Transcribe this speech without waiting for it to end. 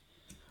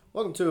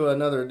Welcome to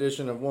another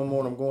edition of One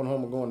More. I'm going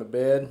home. I'm going to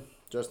bed.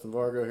 Justin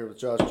Vargo here with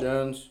Josh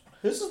Jones.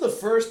 This is the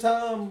first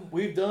time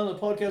we've done a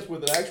podcast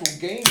with an actual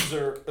games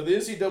or the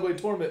NCAA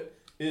tournament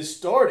is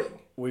starting.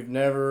 We've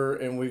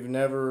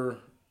never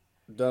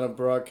done a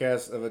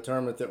broadcast of a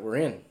tournament that we're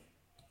in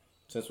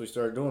since we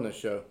started doing this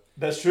show.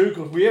 That's true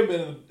because we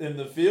haven't been in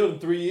the field in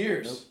 3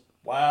 years. Nope.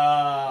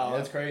 Wow, Yep.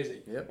 that's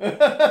crazy. Yep.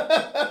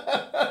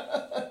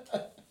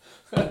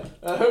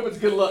 I hope it's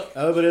good luck.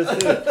 I hope it is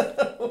too.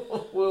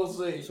 We'll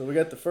see. So we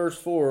got the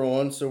first four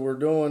on. So we're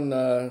doing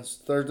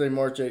Thursday,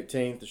 March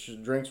 18th. The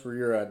drinks were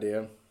your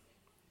idea.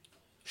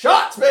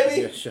 Shots,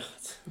 baby. Yeah,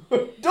 shots.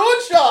 Doing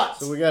shots.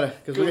 So we gotta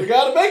we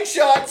gotta make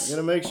shots.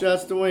 gotta make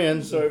shots to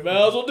win. So we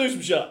might as well do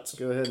some shots.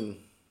 Go ahead and.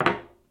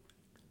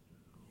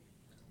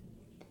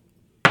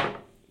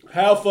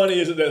 How funny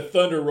is it that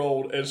thunder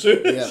rolled as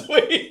soon as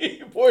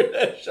we poured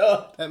that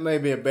shot? That may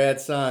be a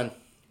bad sign.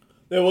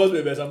 That was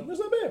the best time. That's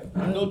not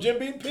bad. No Jim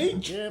Beam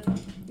peach. Yep.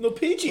 No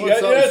peachy. Well,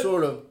 something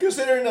sort of.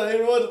 Considering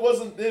it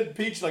wasn't in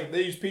peach, like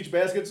they used peach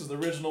baskets as the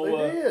original.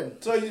 They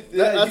did. So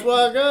That's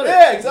why I got it.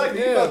 Yeah, exactly.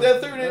 You Yeah. got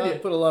that through, I didn't you?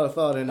 put a lot of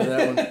thought into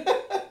that one.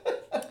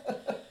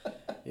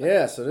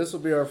 Yeah, so this will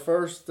be our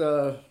first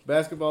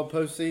basketball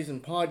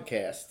postseason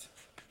podcast.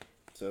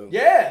 So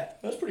Yeah,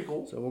 that's pretty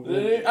cool. So we'll I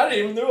didn't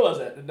even realize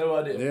that. Had no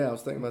idea. yeah, I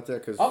was thinking about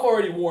that because I'm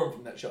already warm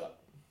from that shot.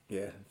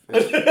 yeah,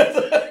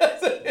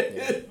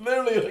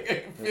 Literally, like I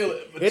can feel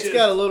it. it's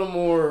got a little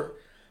more.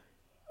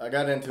 I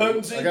got into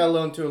Potency? a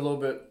little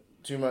bit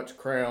too much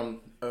Crown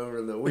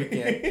over the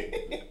weekend,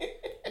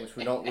 which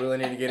we don't really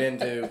need to get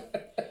into.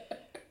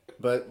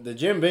 But the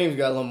Jim Beam's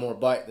got a little more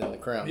bite than the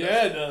Crown does.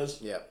 Yeah, it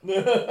does. Yeah.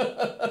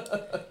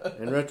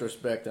 In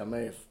retrospect, I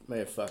may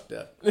have fucked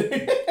up.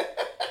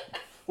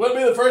 Won't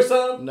be the first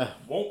time. No,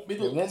 Won't be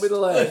the it last. won't be the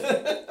last.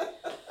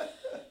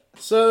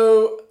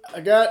 So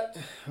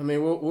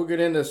we'll get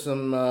into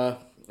some.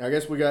 I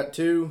guess we got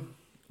two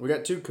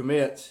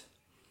commits.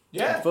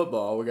 Yeah, In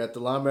football, we got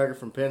the linebacker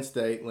from Penn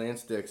State,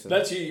 Lance Dixon.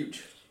 that's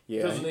huge.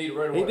 yeah. Doesn't need it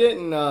right away. He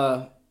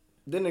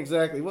didn't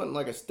exactly. He wasn't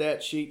like a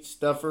stat sheet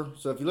stuffer.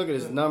 So if you look at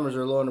his numbers,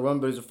 they're low under one.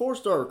 But he's a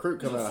 4-star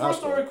recruit coming out of high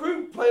school. Four-star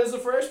recruit, played as a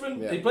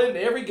freshman. Yeah. He played in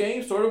every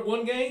game, started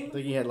one I game.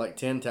 think he had like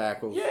 10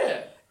 tackles.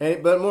 Yeah,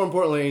 But more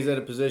importantly, he's at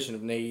a position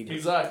of need.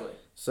 exactly.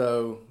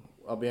 So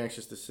I'll be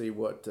anxious to see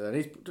what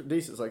he's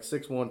decent. It's like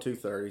 6'1",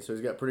 230, so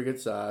he's got pretty good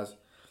size.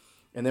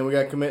 And then we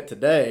got commit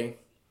today,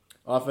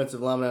 offensive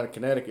lineman out of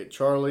Connecticut,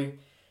 Charlie.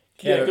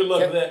 Yeah, good luck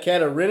with that.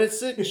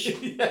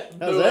 Katarinicic. Yeah, How's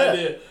no that?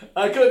 idea.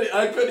 I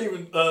couldn't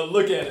even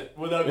look at it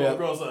without going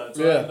cross-eyed,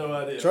 so I had no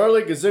idea.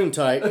 Charlie Gazoon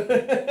type.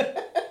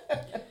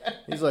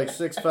 He's like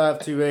 6'5",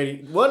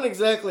 280. Wasn't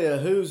exactly a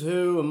who's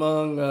who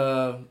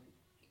among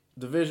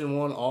Division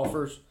I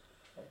offers.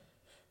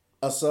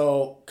 I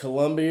saw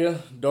Columbia,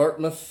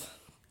 Dartmouth,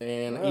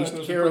 and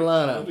East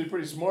Carolina. He'll be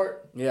pretty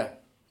smart. Yeah.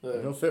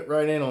 He'll fit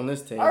right in on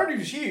this team. I heard he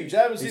was huge.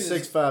 I haven't He's seen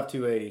this. 6'5",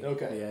 280.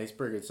 Okay. Yeah, he's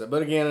pretty good. So,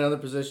 but again, another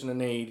position of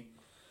need.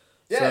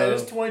 Yeah, So-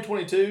 it's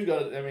 2022.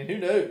 Who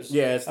knows?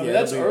 Yeah, that's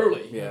it'll be-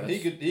 early. yeah, he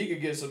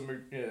could get some.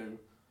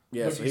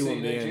 Yeah, so he Rookie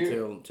won't be season next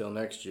in until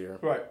next year.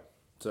 Right.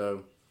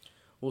 So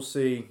we'll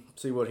see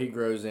what he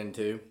grows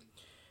into.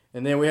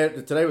 And then we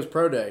had today was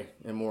pro day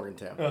in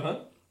Morgantown. Uh-huh.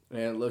 And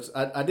it looks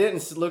I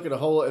didn't look at a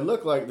whole. It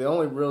looked like the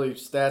only really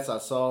stats I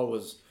saw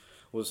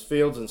was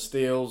Fields and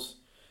Steals.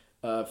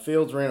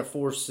 Fields ran a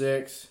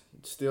 4.6.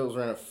 Steals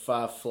ran a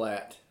 5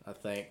 flat. I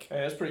think.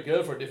 Hey, that's pretty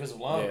good for a defensive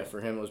line. Yeah,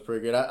 for him it was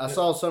pretty good. I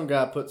saw some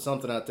guy put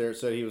something out there that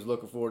said he was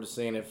looking forward to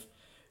seeing if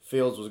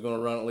Fields was going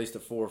to run at least a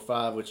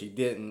 4.5, which he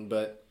didn't.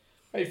 But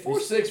Hey,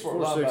 4.6 for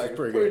a 4.6 linebacker. is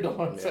pretty Pretty good.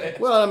 darn fast.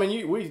 Well, I mean,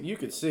 you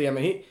could see. I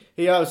mean,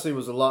 he obviously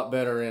was a lot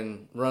better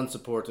in run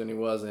support than he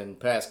was in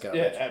pass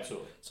coverage. Yeah,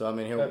 absolutely. So I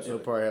mean, he'll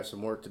Absolutely. probably have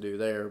some work to do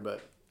there.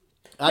 But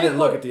I didn't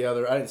look at the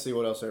other. I didn't see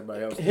what else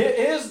everybody else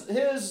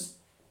did.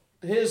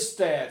 His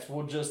stats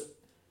will just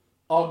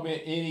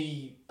augment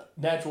any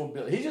natural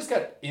ability. He's just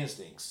got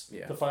instincts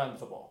to find the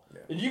football. Yeah.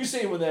 And you can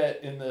see him with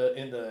that in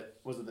the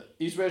was it the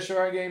East West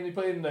Shrine game he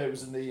played in? No, it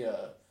was in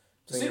the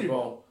Senior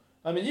Bowl.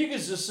 I mean, you could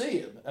just see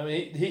him. I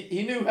mean,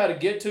 he knew how to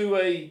get to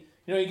he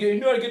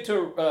knew how to get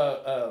to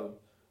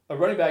a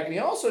running back, and he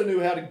also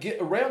knew how to get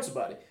around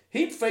somebody.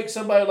 He'd fake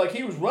somebody like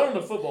he was running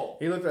the football.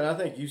 He looked. I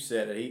think you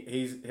said it.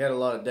 He's had a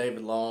lot of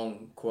David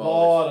Long A qualities.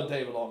 lot of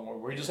David Longmore,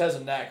 where he just has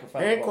a knack for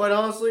finding the And ball. quite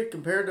honestly,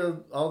 compared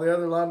to all the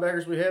other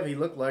linebackers we have, he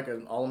looked like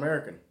an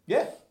All-American.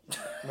 Yeah, To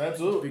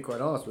absolutely. be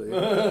quite honest with you.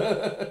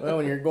 Well,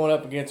 when you're going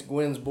up against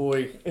Gwynn's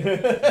boy,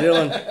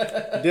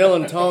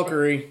 Dylan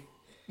Tonkery,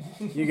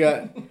 you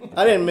got.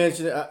 I didn't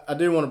mention it. I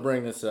do want to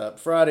bring this up.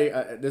 Friday.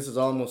 This is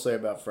all I'm going to say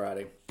about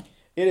Friday.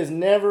 It is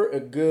never a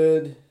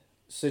good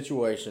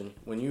situation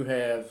when you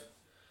have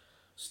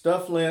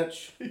Stuff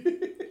Lynch,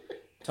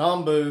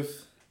 Tom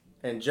Booth,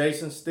 and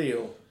Jason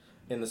Steele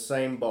in the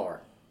same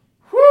bar.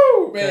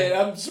 Woo! Man,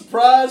 I'm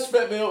surprised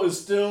Fayetteville is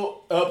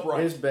still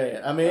upright. It's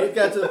bad. I mean, it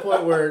got to the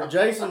point where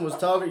Jason was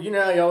talking. You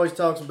know how he always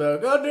talks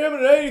about, God damn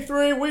it, in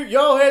 '83,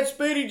 y'all had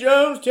Speedy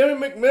Jones, Timmy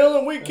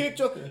McMillan, we kicked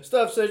y'all.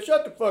 Stuff said,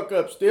 shut the fuck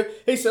up, Steele.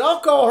 He said, I'll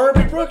call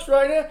Herbie Brooks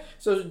right now.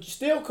 So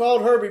Steele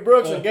called Herbie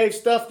Brooks and gave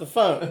Stuff the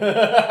phone.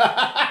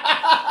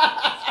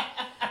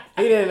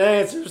 He didn't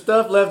answer.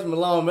 Stuff left him a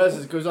long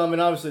message because, I mean,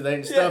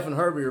 obviously, Stuff and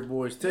Herbie are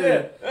boys, too.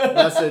 Yeah. And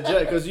I said,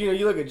 because, you know,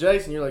 you look at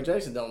Jason, you're like,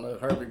 Jason don't know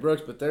Herbie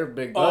Brooks, but they're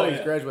big buddies,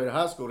 graduated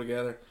high school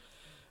together.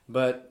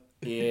 But,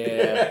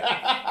 yeah.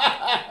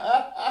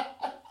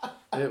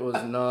 It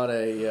was not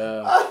it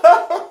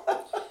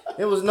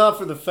was not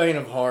for the faint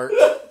of heart.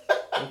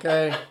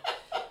 Okay?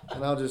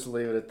 And I'll just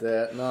leave it at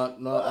that. Not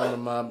one of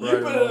my brighter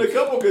You've been in a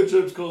couple good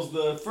trips because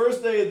the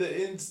first day of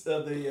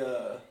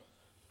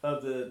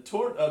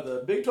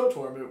the Big 12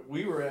 tournament,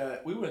 we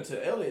went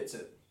to Elliott's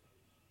at. What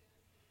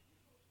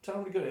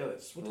time did we go to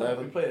Elliott's? What time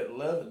 11. We played at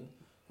 11.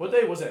 What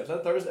day was that? Was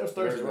that Thursday? That was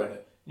Thursday, wasn't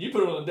it? You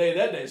put it on the day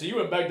that day, so you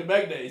went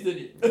back-to-back days,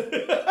 didn't you?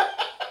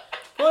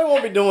 Probably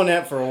won't be doing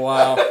that for a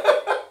while.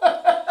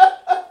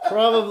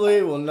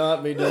 Probably will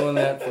not be doing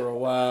that for a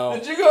while.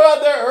 Did you go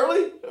out there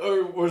early?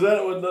 Or was that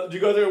did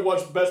you go out there and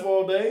watch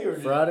basketball all day? Or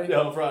Friday?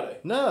 Yeah, on Friday.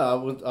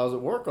 No, I was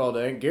at work all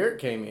day, and Garrett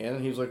came in,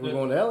 and he was like, we're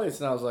going to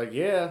Elliott's, and I was like,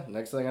 yeah.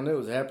 Next thing I knew, it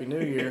was Happy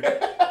New Year.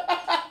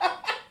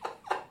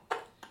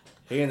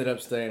 He ended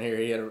up staying here.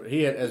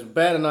 He had as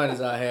bad a night as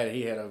I had.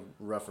 He had a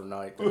rougher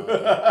night than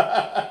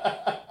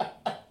I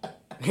had.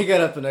 He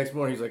got up the next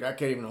morning, he's like, I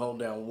can't even hold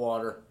down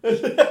water.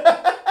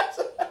 I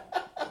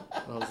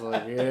was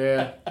like,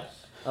 yeah.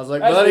 I was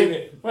like,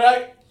 buddy.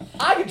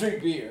 I can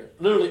drink beer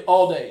literally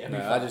all day.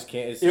 I just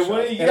can't. It's I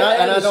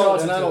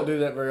don't do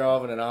that very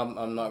often, and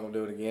I'm not gonna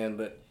do it again.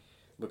 But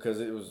because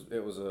it was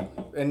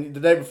and the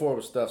day before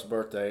was Stuff's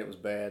birthday. It was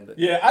bad. But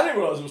yeah, I didn't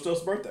realize it was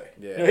Stuff's birthday.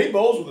 Yeah, you know, he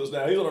bowls with us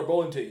now. He's on our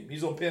bowling team.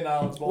 He's on Penn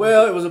Island's bowling team.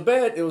 Well,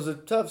 it was a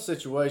tough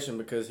situation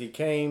because he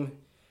came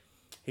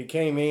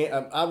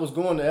in. I was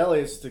going to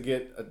Elliott's to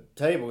get a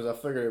table because I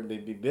figured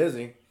it'd be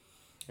busy,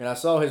 and I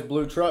saw his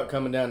blue truck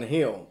coming down the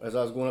hill as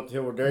I was going up the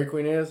hill where Dairy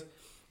Queen is.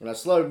 And I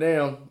slowed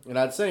down, and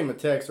I'd sent him a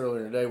text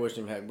earlier today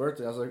wishing him happy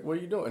birthday. I was like, what are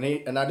you doing?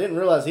 And I didn't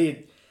realize he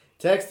had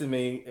texted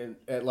me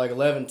at like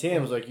 11:10.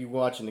 Was like, you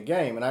watching the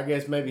game? And I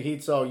guess maybe he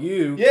saw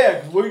you.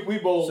 Yeah, we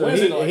both. So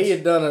he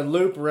had done a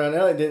loop around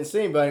Elliott, didn't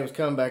see anybody. He was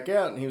coming back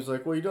out, and he was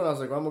like, what are you doing? I was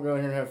like, well, I'm going to go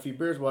in here and have a few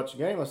beers, watch the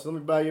game. I said, let me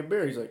buy you a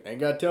beer. He's like,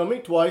 ain't got to tell me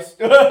twice.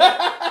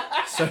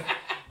 So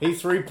he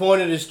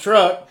 3-pointed his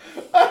truck,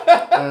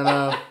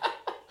 and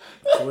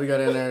so we got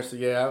in there. So,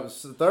 yeah,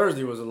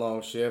 Thursday was a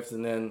long shift,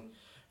 and then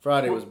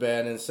Friday was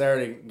bad, and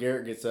Saturday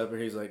Garrett gets up here.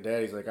 He's like,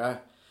 Dad, he's like,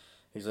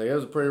 it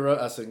was a pretty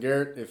rough. I said,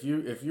 Garrett, if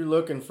you're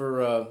looking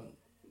for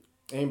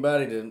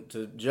anybody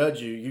to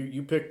judge you,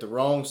 you picked the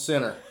wrong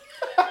center.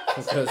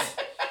 Because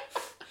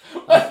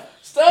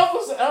Stuff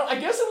was, I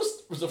guess it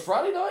was a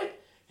Friday night.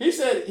 He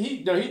said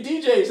he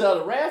DJs out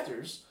at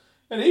Rafters,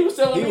 and he was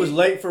telling me he was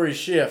late for his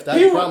shift. I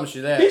can promise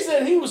you that. He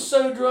said he was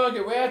so drunk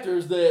at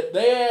Rafters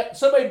that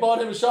somebody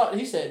bought him a shot, and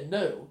he said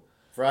no.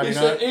 Friday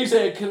night. He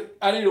said,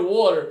 I need a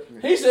water.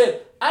 He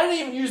said, I didn't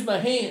even use my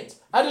hands.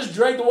 I just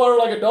drank the water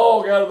like a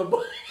dog out of the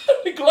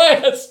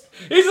glass.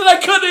 He said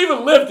I couldn't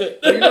even lift it.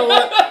 You know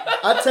what?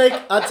 I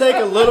take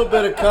a little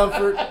bit of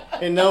comfort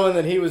in knowing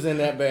that he was in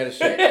that bad of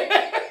shape.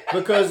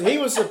 Because he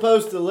was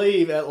supposed to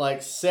leave at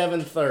like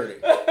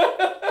 7:30.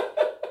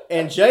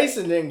 And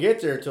Jason didn't get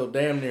there till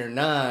damn near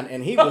 9,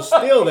 and he was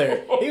still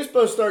there. He was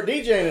supposed to start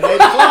DJing at 8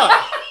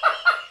 o'clock.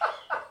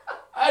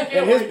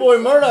 And his boy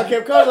Murdoch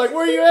kept calling, like,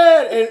 where you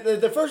at?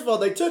 And first of all,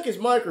 they took his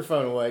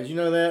microphone away. Did you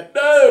know that?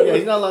 No. Yeah,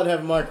 he's not allowed to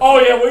have a microphone. Oh,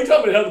 yeah. Well, you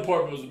told me the health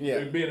department was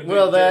being a big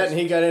and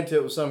he got into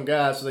it with some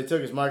guy, so they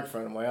took his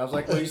microphone away. I was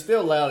like, well, he's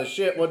still loud as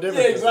shit. What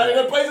difference? Yeah, exactly.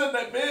 That place isn't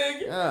that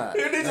big. God,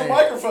 Who needs a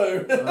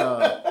microphone?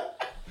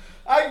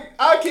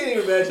 I can't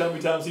even imagine how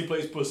many times he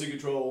plays Pussy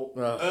Control.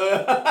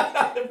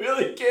 I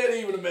really can't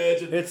even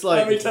imagine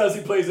how many times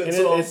he plays that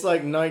song. It's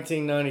like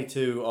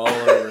 1992 all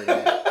over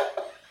again.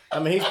 I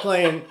mean, he's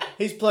playing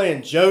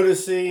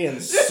Jodeci and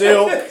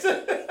Silk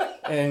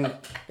and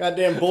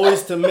goddamn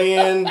Boys to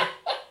Men.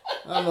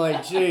 I'm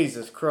like,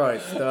 Jesus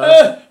Christ,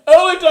 stuff.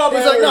 Only time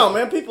he's like, no,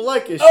 man, people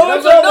like this shit. I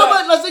was like,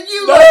 nobody. I said,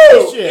 you like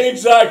this shit.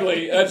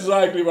 Exactly. That's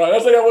exactly right.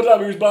 That's like one time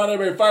he was buying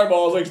everybody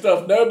fireballs like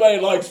stuff. Nobody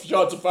likes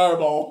shots of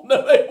Fireball.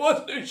 Nobody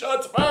wants to do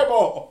shots of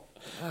Fireball.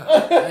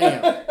 Oh,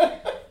 damn.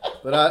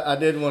 But I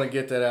did want to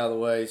get that out of the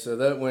way. So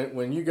that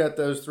when you got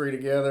those three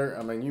together,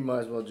 I mean, you might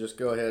as well just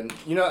go ahead and,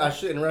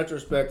 in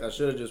retrospect, I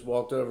should have just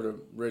walked over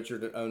to Richard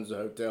that owns the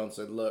hotel and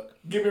said, look,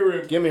 give me a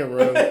room. Give me a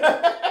room.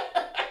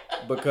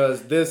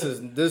 Because this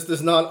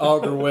does not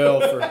augur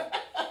well for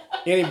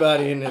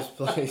anybody in this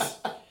place.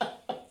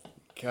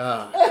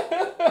 God.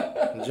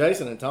 And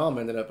Jason and Tom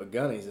ended up at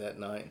Gunny's that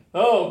night.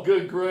 Oh,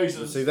 good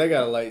gracious. See, they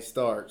got a late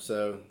start,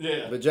 so.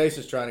 Yeah. But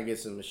Jason's trying to get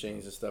some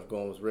machines and stuff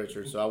going with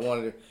Richard,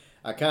 so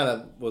I kind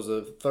of was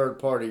a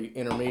third-party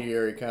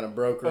intermediary kind of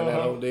broker in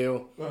that whole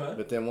deal.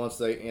 But then once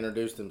they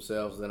introduced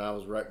themselves, then I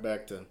was right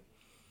back to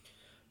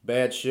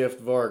bad shift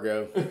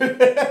Vargo.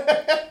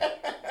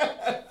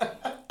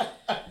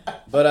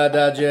 But I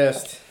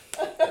digest.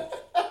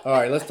 All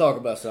right, let's talk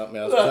about something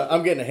else.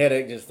 I'm getting a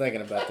headache just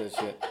thinking about this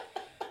shit.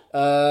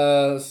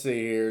 Let's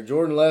see here.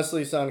 Jordan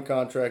Leslie signed a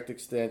contract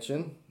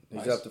extension.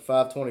 He's up to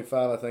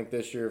 $525, I think,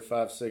 this year,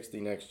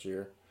 $560 next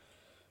year,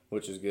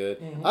 which is good.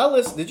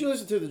 Mm-hmm. Did you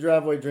listen to the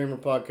Driveway Dreamer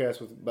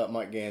podcast about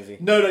Mike Gansey?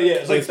 No,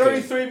 it's like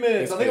 33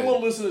 minutes. I think I'm going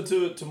to listen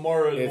to it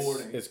tomorrow in the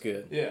morning. It's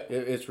good. Yeah.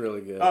 It's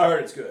really good. I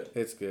heard it's good.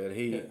 It's good.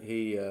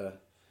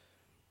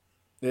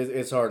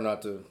 It's hard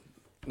not to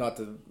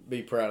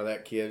be proud of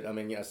that kid. I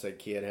mean, I say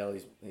kid, hell,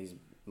 he's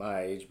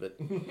my age, but...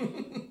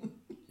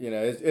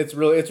 it's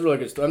really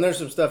good stuff. I mean, there's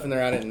some stuff in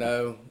there I didn't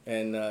know,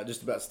 and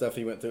just about stuff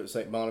he went through at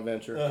St.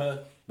 Bonaventure. Uh-huh.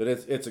 But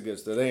it's a good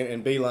stuff.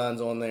 And Beeline's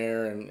on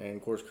there, and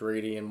of course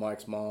Caridi and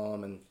Mike's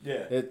mom, and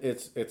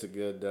it's a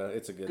good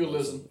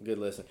listen. Good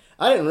listen.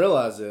 I didn't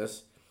realize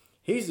this.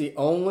 He's the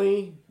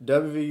only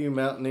WVU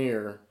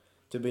Mountaineer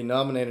to be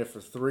nominated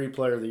for 3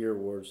 Player of the Year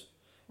awards.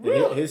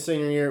 Really? His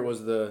senior year it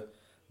was the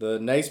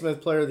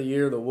Naismith Player of the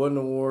Year, the Wooden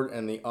Award,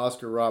 and the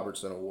Oscar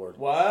Robertson Award.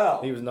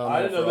 Wow. He was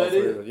nominated for all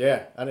 3 of those.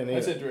 Yeah, I didn't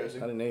either. That's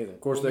interesting. I didn't either.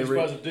 Of course, they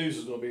surprised if Deuce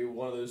is going to be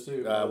one of those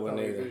too. I wouldn't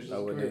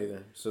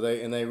either. So they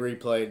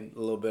replayed a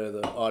little bit of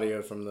the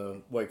audio from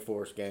the Wake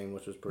Forest game,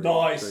 which was pretty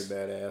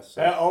badass.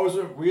 So. I always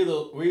remember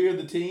we are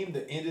the team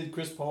that ended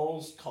Chris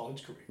Paul's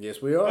college career. Yes,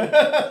 we are.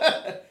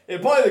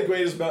 And probably the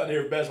greatest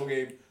Mountaineer basketball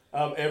game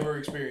I've ever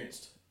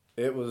experienced.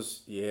 It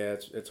was,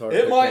 it's hard.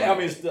 It might. I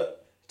mean, it's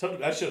tough.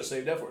 I should have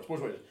saved that for a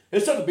sports radio.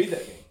 It's tough to beat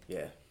that game.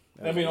 Yeah.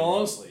 I mean,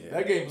 honestly,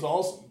 that game was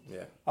awesome.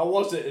 Yeah. I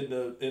watched it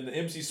in the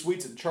MC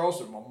Suites in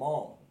Charleston with my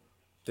mom.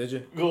 Did you?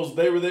 Because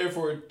they were there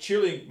for a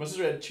cheerleading. My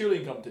sister had a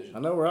cheerleading competition. I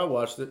know where I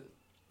watched it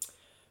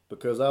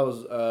because I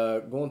was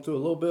going through a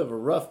little bit of a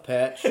rough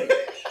patch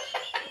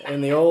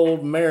in the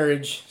old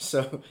marriage.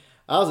 So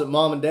I was at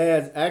Mom and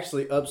Dad's,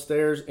 actually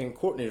upstairs in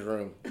Courtney's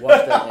room.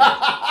 Watched that game.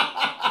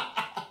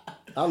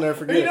 I'll never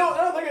forget. You know,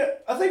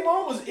 I think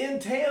Mom was in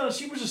town.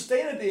 She was just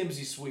staying at the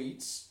MC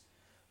Suites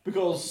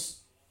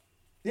because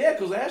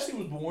Ashley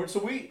was born. So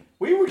we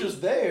were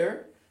just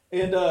there,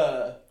 and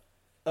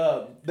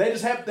they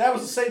just happened. That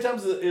was the same time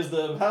as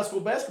the high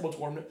school basketball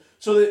tournament.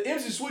 So the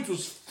MC Suites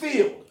was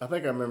filled. I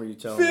think I remember you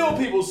telling me. Filled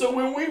people. So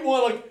when we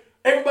won, like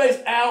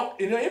everybody's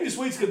out. You know, MC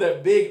Suites got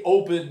that big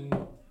open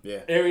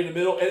area in the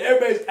middle, and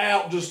everybody's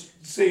out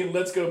just saying,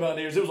 "Let's go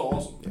Mountaineers." It was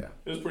awesome. Yeah,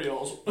 it was pretty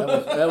awesome.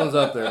 that one's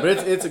up there,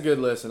 but it's a good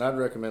listen. I'd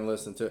recommend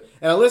listening to it.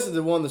 And I listened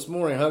to one this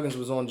morning. Huggins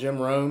was on Jim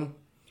Rome,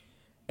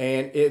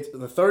 and it's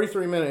the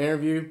 33-minute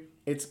interview.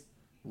 It's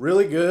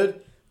really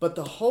good, but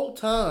the whole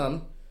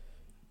time,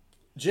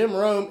 Jim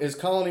Rome is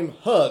calling him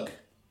Hug.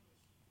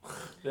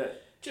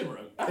 Jim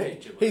Rome. I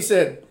hate Jim Rome. He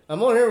said,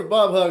 "I'm on here with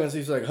Bob Huggins."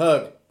 He's like,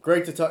 "Hug,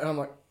 great to talk." And I'm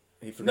like,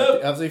 he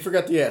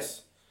forgot the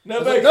S.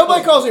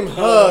 Nobody calls him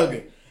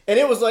Hug. And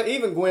it was like,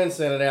 even Gwen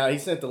sent it out. He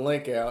sent the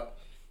link out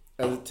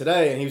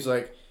today, and he was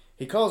like,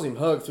 he calls him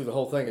Hug through the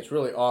whole thing. It's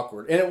really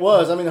awkward. And it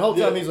was. I mean, the whole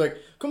time he's like,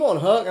 "Come on,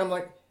 Hug." I'm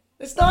like,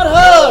 it's not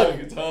Hug.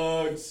 It's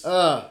Hugs.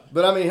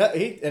 But I mean,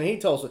 he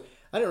told us.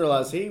 I didn't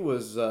realize he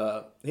was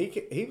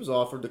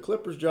offered the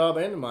Clippers job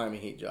and the Miami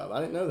Heat job.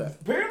 I didn't know that.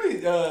 Apparently,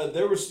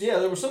 there was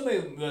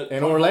something that.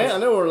 And Orlando, I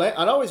know Orlando.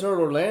 I'd always heard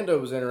Orlando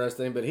was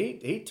interesting, but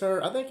he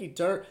turned. I think he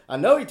turned. I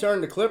know he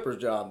turned the Clippers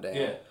job down.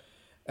 Yeah.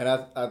 And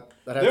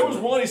there was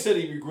one he said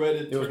he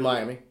regretted. It was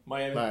Miami.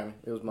 Miami.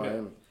 It was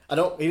Miami.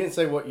 Yeah. He didn't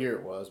say what year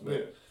it was,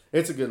 but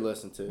it's a good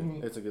listen too.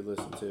 Mm-hmm. It's a good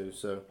listen too.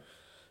 So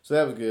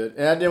that was good.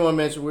 And I did want to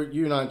mention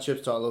you and I and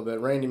Chips talked a little bit.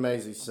 Randy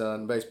Mazey's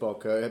son, baseball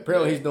coach.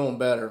 Apparently he's doing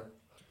better.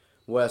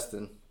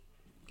 Weston.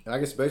 And I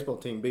guess the baseball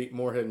team beat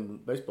Moorhead in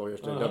baseball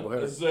yesterday,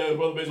 doubleheader. It's one of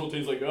the baseball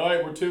teams like, all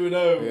right, we're 2-0.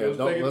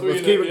 Yeah,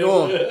 let's keep it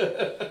going.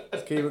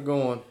 Let's keep it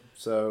going.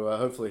 So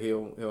hopefully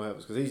he'll have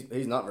us because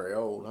he's not very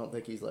old. I don't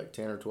think he's like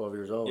 10 or 12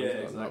 years old.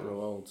 Yeah, he's not real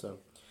old. So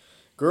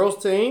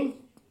girls team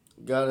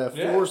got a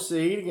 4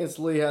 seed against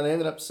Lehigh. They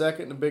ended up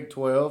second in the Big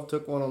 12.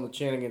 Took one on the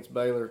chin against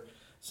Baylor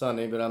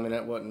Sunday, but I mean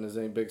that wasn't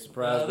any big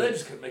surprise. They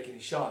just couldn't make any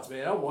shots,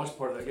 man. I watched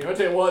part of that game. I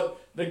tell you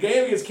what, the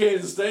game against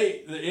Kansas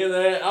State, the end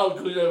of that,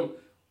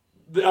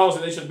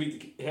 obviously they should have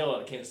beat the hell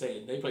out of Kansas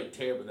State, and they played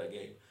terrible in that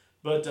game.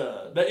 But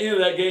the end of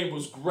that game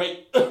was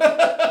great.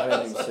 I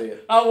didn't even see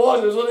it. I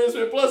watched it. It was on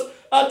Instagram. Plus,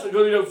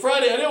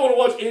 Friday I didn't want to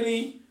watch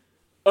any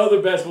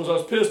other basketball, so I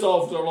was pissed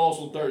off because I lost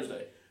on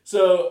Thursday.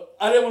 So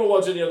I didn't want to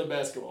watch any other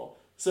basketball.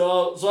 So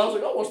I was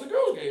like, I'll watch the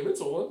girls' game.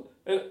 It's on.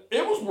 And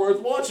it was worth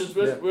watching,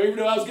 especially even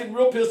though I was getting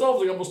real pissed off. I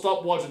was like, I'm going to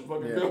stop watching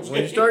fucking girls' game.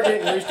 When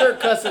you start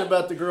cussing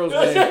about the girls'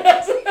 game,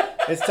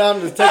 it's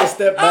time to take a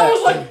step back. I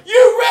was like,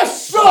 you refs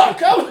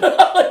suck. I'm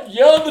like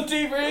yelling at the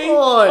TV.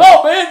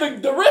 Oh,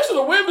 man, the rest of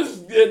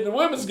the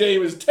women's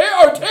game are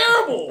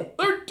terrible.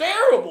 They're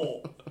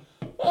terrible.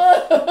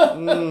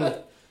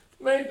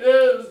 Man,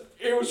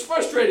 it was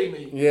frustrating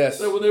me. Yes.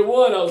 So when they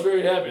won, I was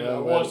very happy. I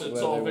watched it,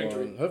 saw a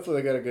victory.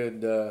 Hopefully they got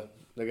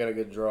a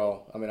good draw.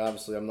 I mean,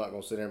 obviously, I'm not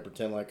going to sit there and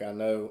pretend like I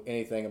know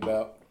anything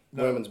about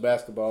women's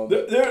basketball.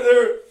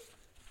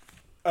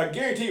 I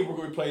guarantee you we're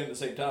going to be playing at the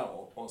same time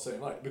on the same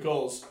night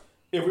because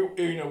when we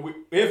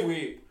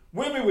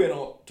win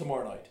on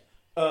tomorrow night,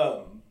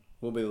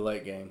 Will be the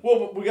late game.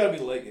 Well, we got to be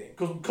the late game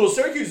because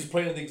Syracuse is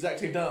playing at the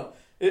exact same time.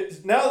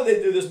 Now that they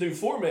do this new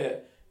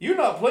format, you're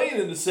not playing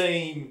in the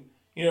same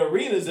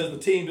arenas as the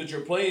team that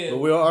you're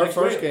playing. But our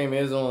first game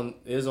is on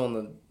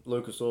the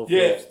Lucas Oil Field.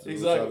 Yeah, exactly.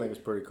 exactly. Which I think is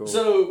pretty cool.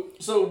 So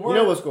you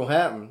know what's going to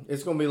happen?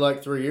 It's going to be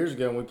like 3 years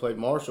ago when we played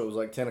Marshall. It was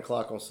like 10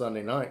 o'clock on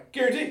Sunday night.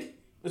 Guaranteed.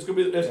 It's going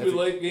to be the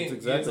late game. That's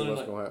exactly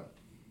what's going to happen.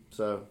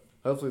 So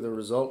hopefully the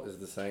result is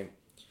the same.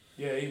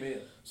 Yeah,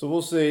 amen. So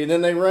we'll see. And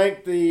then they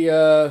ranked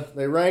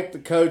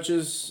the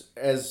coaches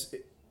as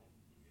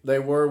they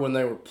were when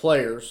they were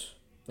players,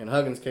 and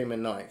Huggins came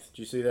in ninth. Did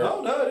you see that?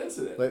 Oh no, I didn't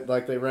see that.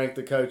 Like they ranked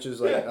the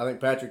coaches. Like I think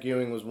Patrick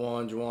Ewing was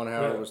 1, Juwan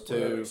Howard was 2.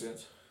 That makes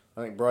sense.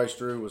 I think Bryce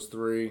Drew was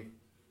 3,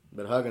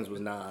 but Huggins was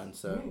 9.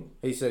 So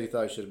he said he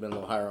thought he should have been a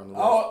little higher on the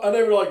list. I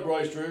never liked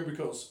Bryce Drew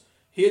because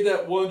he had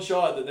that one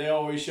shot that they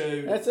always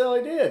showed. That's all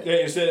he did. Yeah,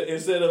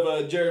 instead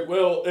of Jared.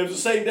 Well, it was the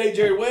same day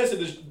Jared West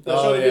had the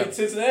shot beat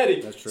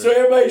Cincinnati. That's true. So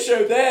everybody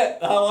showed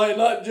that highlight,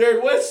 not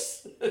Jared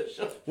West's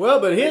shot. Well,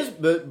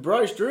 but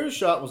Bryce Drew's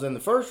shot was in the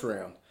first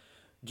round.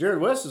 Jared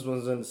West's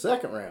was in the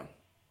second round.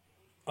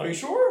 Are you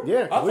sure?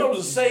 Yeah. I thought it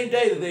was the same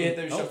day that they hit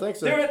their shot. I don't think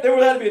so. There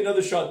would have to be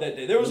another shot that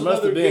day. There was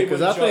must another have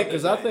been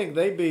because I think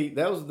they beat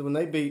when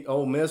they beat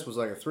Ole Miss was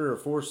like a 3 or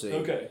 4 seed.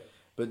 Okay.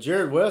 But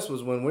Jared West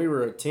was when we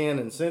were a 10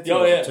 and Cincy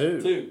was a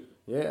 2. 2.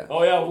 Yeah.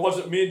 Oh yeah, I was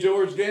watching me and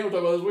George's game. We're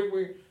talking about this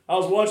week. I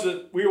was watching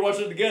it. We were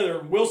watching it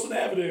together in Wilson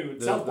Avenue in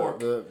South Park.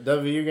 The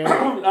WU game.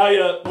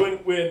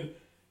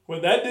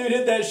 When that dude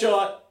hit that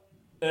shot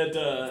at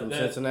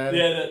Cincinnati.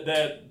 Yeah,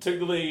 that took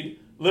the lead.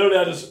 Literally,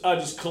 I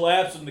just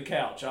collapsed on the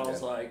couch. I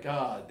was like,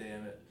 God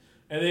damn it!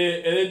 And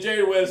then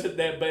Jared West hit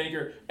that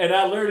banker, and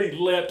I literally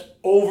leapt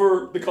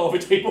over the coffee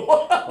table.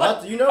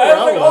 Well, you know where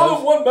I was. All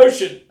in one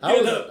motion.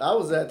 I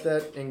was at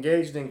that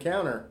engaged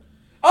encounter.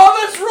 Oh,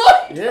 that's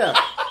right. Yeah.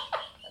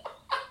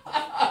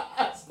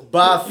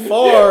 By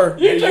far,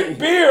 you took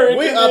beer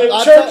into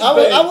the church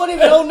bank. I wasn't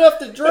even old enough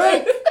to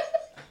drink.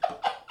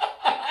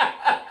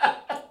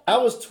 I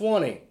was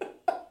 20,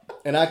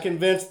 and I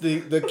convinced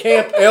the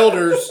camp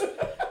elders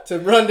to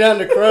run down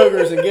to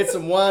Kroger's and get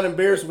some wine and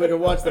beer so we could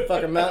watch the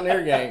fucking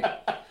Mountaineer game.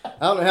 I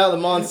don't know how the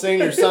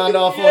Monsignor signed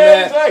off on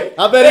that. Exactly.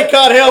 I bet he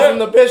caught hell from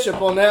the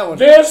bishop on that one.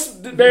 This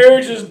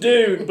marriage is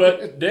doomed,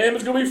 but damn,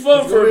 it's gonna be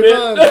fun for a bit.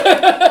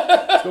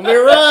 It's gonna be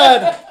a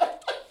ride.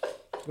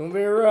 It's gonna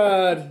be a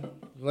ride.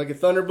 Like a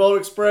Thunderbolt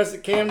Express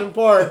at Camden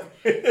Park.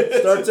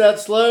 Starts out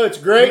slow, it's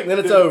great, and then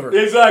it's over.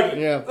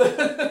 Exactly. Yeah.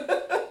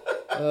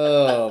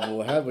 Oh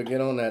boy, how'd we get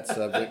on that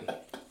subject?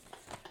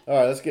 All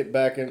right, let's get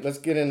back in. Let's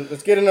get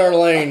in our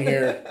lane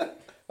here.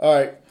 All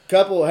right,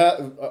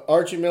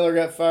 Archie Miller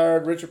got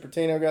fired. Richard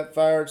Pitino got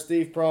fired.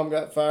 Steve Prom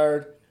got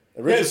fired.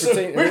 Richard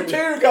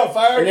Pitino got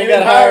fired and he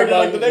got hired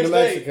by like the next New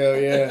Mexico.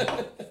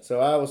 Yeah. So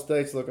Iowa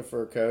State's looking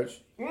for a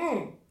coach.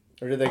 Or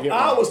did they get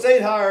Iowa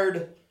State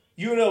hired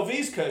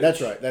UNLV's coach?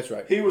 That's right.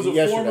 He was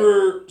a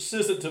former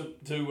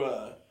assistant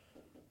to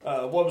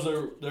what was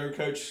their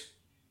coach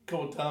a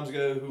couple of times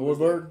ago?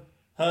 Hoiberg?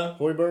 Huh?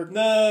 Hoiberg?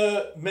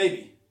 No,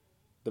 maybe.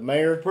 The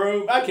mayor?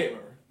 I can't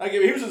remember.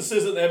 He was an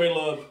assistant at Abbey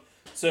Love.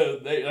 So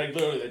they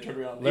literally turned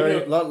around.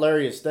 Not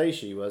Larry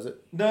Eustachy, was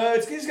it? No,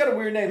 he's got a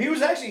weird name. He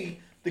was actually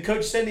the coach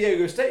of San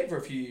Diego State for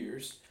a few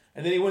years,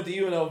 and then he went to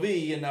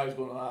UNLV, and now he's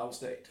going to Iowa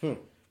State. So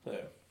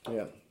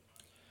yeah.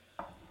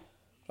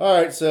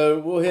 All right, so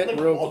we'll hit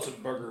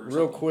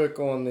real quick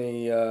on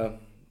the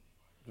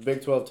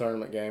Big 12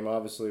 tournament game.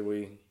 Obviously,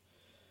 we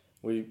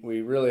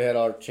really had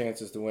our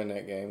chances to win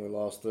that game. We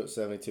lost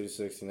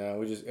 72-69.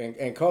 We just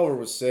and Culver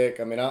was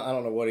sick. I mean, I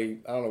don't know what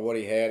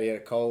he had. He had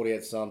a cold. He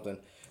had something.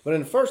 But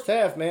in the first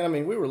half, man, I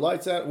mean, we were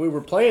lights out. We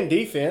were playing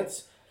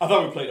defense. I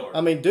thought we played hard.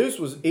 I mean, Deuce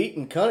was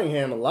eating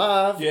Cunningham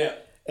alive. Yeah.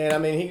 And I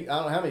mean, I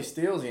don't know how many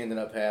steals he ended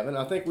up having.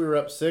 I think we were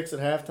up 6 at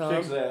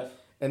halftime. 6.5.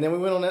 And then we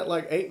went on that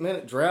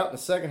 8-minute drought. In the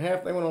second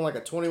half, they went on a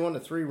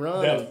 21-3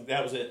 run. That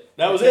was it.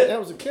 That was it.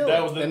 That was a killer.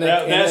 That was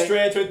that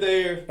stretch right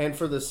there. And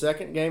for the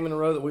second game in a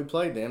row that we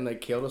played them, they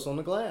killed us on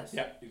the glass.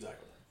 Yeah,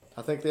 exactly.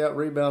 I think they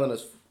out-rebounded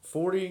us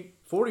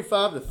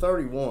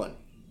 45-31.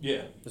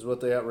 Yeah. Is what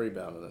they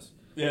out-rebounded us.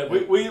 Yeah,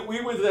 we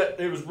went that.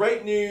 It was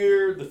right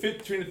near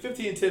between the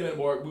 15 and 10 minute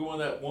mark. We won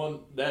that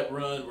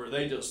run where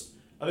they just.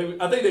 I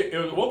think it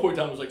was at one point in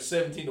time it was like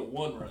 17-1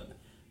 run,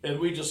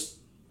 and we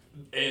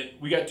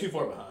got too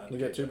far behind. We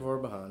got too far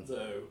behind.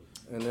 So.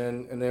 And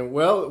then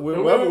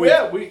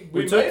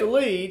we took the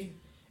lead,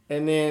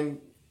 and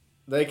then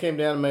they came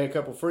down and made a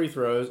couple free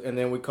throws, and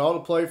then we called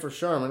a play for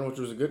Sherman, which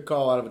was a good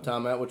call out of a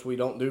timeout, which we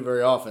don't do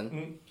very often.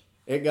 Mm-hmm.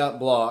 It got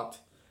blocked.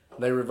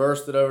 They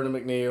reversed it over to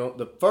McNeil.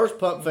 The first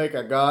pump fake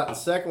I got. The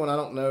second one, I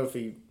don't know.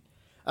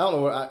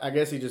 I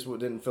guess he just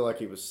didn't feel like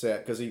he was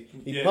set because he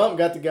pumped,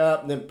 got the guy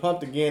up, and then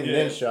pumped again, and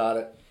then shot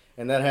it.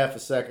 And that half a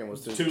second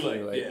was too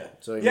late. Yeah.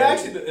 So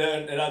actually,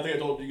 and I think I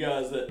told you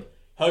guys that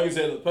Huggins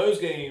said in the post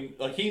game,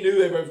 like he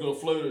knew everybody was going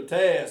to flow to the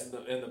Taz,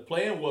 and the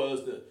plan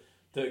was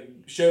to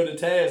show the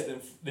Taz,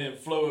 then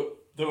throw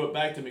it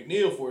back to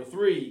McNeil for a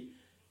 3,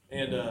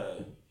 and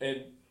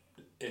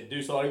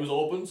Deuce thought he was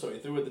open, so he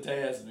threw it to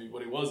Taz,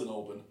 but he wasn't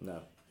open. No.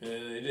 And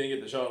he didn't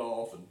get the shot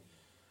off.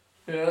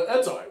 Yeah,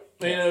 that's all right.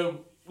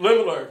 Live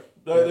and learn.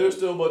 There's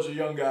still a bunch of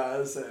young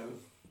guys. So.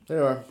 They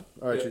are.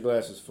 All right, your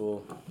glass is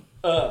full.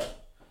 So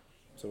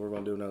we're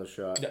going to do another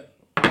shot. Yeah.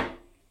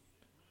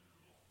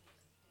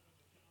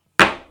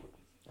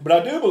 But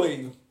I do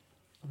believe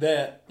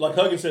that, like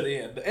Huggins said at the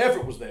end, the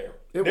effort was there.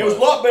 It was a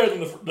lot better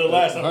than the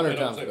last time. 100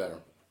 times better.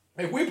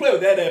 If we play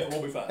with that effort,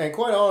 we'll be fine. And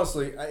quite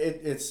honestly,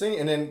 it seemed,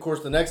 and then of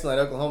course the next night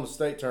Oklahoma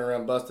State turned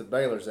around and busted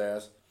Baylor's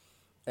ass,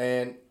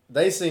 and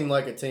they seemed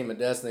like a team of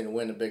destiny to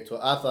win the Big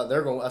 12. I thought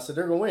they're going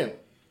to win.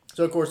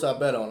 So of course I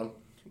bet on them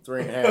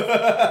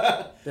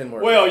 3.5. Didn't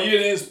work. Well, you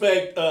didn't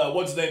expect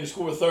what's his name to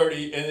score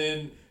 30, and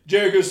then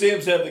Jericho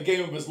Sims had the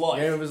game of his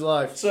life. Game of his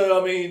life. So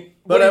I mean,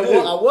 but I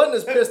wasn't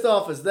as pissed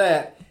off as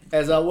that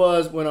as I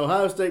was when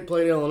Ohio State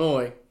played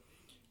Illinois,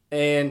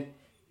 and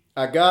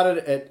I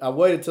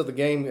waited till the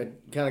game had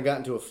kind of got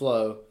into a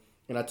flow,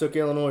 and I took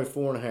Illinois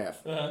 4.5.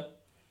 Uh-huh.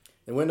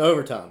 It went to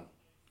overtime.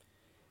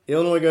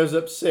 Illinois goes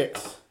up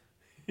 6.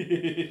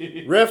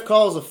 Ref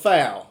calls a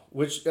foul,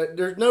 which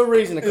there's no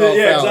reason to call a foul.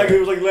 Yeah, exactly. It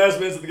was like the last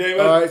minutes of the game.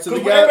 All right, so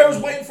everybody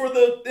was waiting for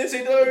the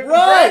NCAA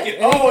right. bracket.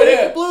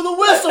 He blew the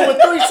whistle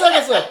with 3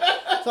 seconds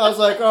left. So I was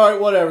like, all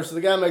right, whatever. So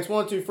the guy makes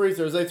 1, 2 free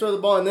throws. They throw the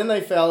ball, and then they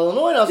foul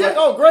Illinois. And I was like,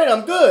 oh, great,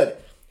 I'm good.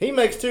 He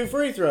makes 2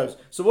 free throws.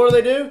 So what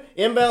do?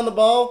 Inbound the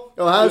ball.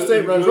 Ohio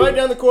State runs right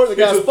down the court. The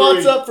guy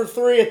spots up for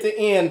 3 at the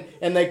end,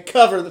 and they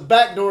cover the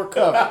backdoor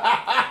cover.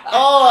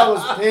 I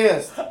was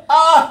pissed.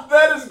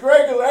 That is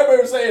great because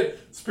everybody was saying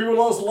people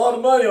lost a lot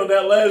of money on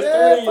that last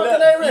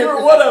 3. You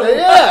were one of them.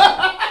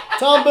 Yeah.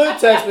 Tom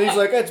Booth texted me. He's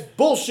like, that's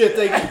bullshit.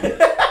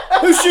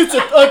 Who shoots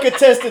an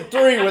uncontested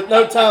 3 with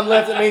no time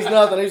left? It means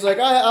nothing. He's like,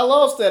 I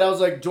lost that. I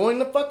was like, join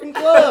the fucking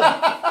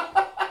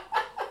club.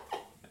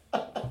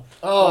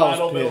 I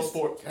was pissed.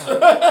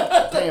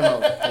 Damn, I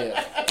was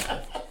pissed.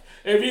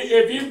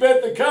 If you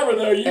bet the cover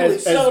though, you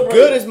would celebrate. As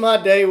good as my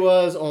day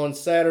was on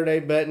Saturday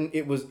betting,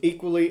 it was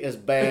equally as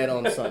bad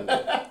on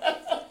Sunday.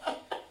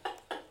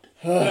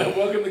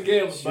 Welcome to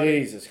gambling, buddy.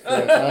 Jesus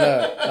Christ! I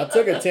know. I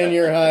took a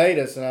 10-year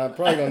hiatus, and I'm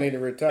probably gonna need to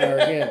retire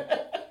again.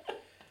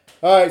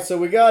 All right, so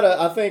we got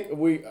I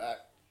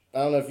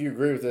don't know if you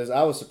agree with this.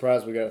 I was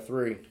surprised we got a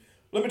 3.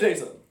 Let me tell you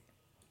something.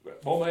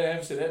 Well, man, I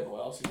haven't said that in a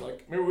while. She's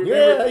like, remember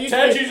Tad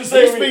used to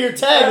say, used to be your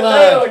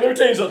tagline. Let me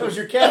tell you something. That was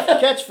your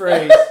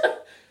catchphrase.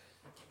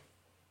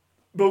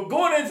 But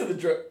going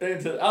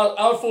into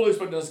I was fully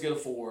expecting us to get a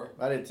 4.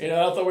 I did too. I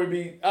thought we'd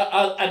be.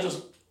 I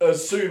just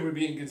assumed we'd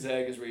be in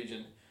Gonzaga's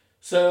region.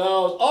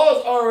 So I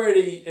was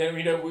already, and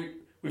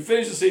we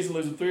finished the season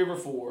losing 3 of our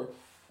 4,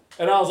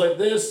 and I was like,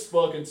 this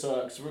fucking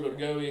sucks. We're gonna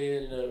go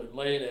in and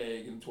lay an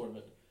egg in the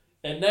tournament.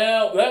 And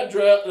now that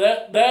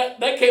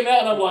came out,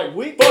 and I'm like,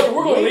 we're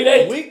going to lead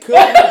 8. We could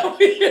have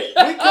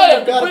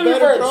got a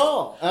better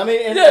draw. I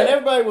mean, and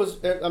everybody was.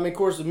 I mean, of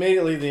course,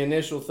 immediately the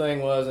initial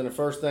thing was, and the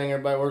first thing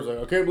everybody was like,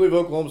 I can't believe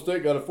Oklahoma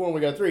State got a 4 and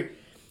we got 3.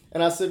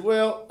 And I said,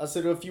 well,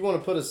 if you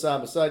want to put us side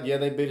by side, yeah,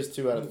 they beat us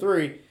 2 out of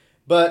 3,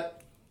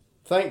 but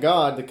thank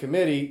God the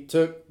committee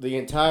took the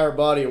entire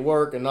body of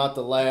work and not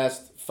the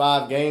last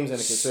 5 games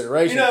into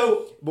consideration.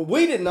 But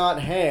we did not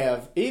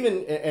have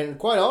even, and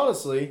quite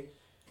honestly.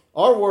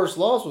 Our worst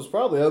loss was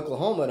probably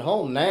Oklahoma at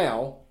home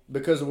now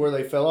because of where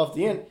they fell off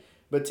the end.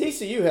 But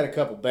TCU had a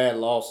couple bad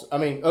losses. I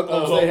mean,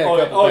 Oklahoma State had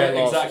a couple bad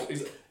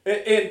losses. Exactly.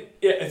 And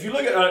if you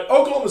look at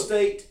Oklahoma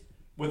State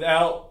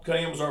without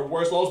Cunningham was our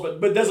worst loss,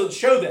 but it doesn't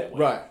show that way.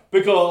 Right.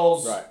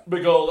 Because that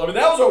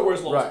was our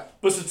worst loss. Right.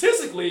 But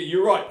statistically,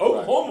 you're right.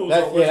 Oklahoma was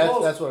our worst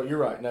loss. That's what you're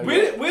right. No, we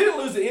didn't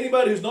lose to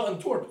anybody who's not in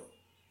the tournament.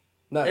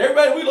 No.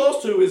 Everybody we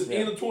lost to is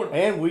in the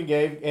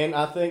tournament. And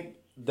I think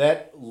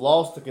that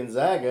loss to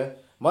Gonzaga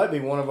might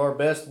be one of our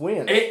best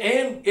wins.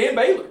 And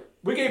Baylor.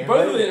 We gave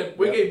both of them.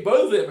 We gave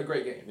both of them a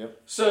great game.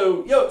 Yep.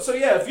 So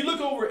yeah, if you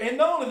look over, and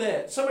not only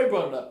that, somebody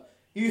brought it up.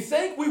 You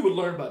think we would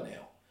learn by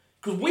now,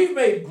 because we've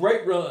made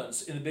great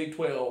runs in the Big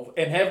 12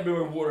 and haven't been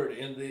rewarded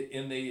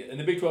in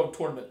the Big 12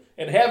 tournament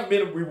and haven't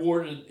been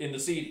rewarded in the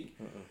seeding.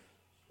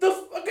 They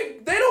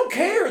don't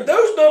care.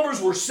 Those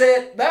numbers were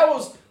set.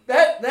 That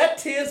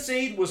 10th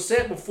seed was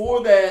set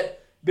before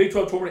that Big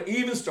 12 tournament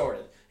even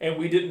started, and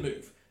we didn't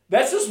move.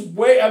 That's just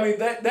way. I mean,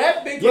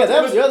 that Big 12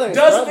 that was the other thing.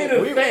 doesn't mean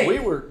a thing.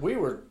 We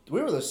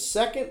were the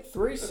second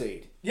 3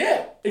 seed.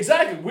 Yeah,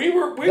 exactly. We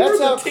were That's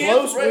the how 10th.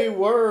 close we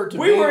were to.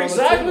 We were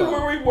exactly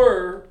where we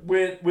were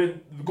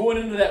with going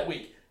into that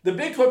week. The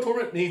Big 12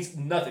 tournament means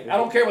nothing. I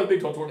don't care about the Big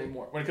 12 tournament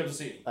anymore when it comes to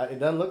seeding. It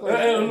doesn't look like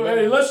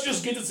and let's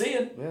just get to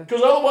seeing,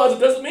 because otherwise it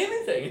doesn't mean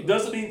anything. It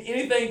doesn't mean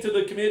anything to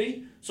the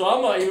committee. So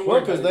I'm not even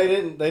worried. Well, because they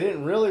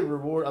didn't really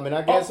reward. I mean,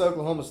 I guess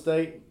Oklahoma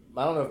State.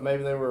 I don't know if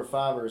maybe they were a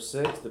 5 or a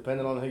 6,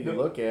 depending on who you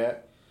look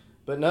at.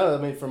 But no,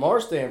 I mean, from our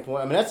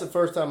standpoint, I mean, that's the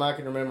first time I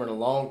can remember in a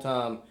long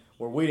time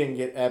where we didn't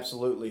get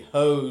absolutely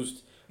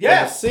hosed from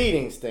a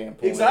seeding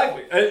standpoint.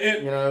 Exactly.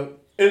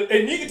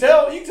 And you can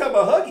tell by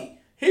Huggy.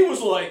 He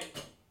was like,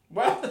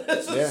 wow,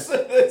 this is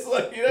it's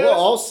like, Well,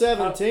 all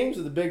 7 teams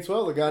of the Big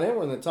 12 that got in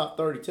were in the top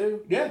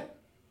 32. Yeah.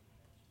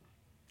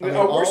 I mean,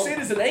 our worst seed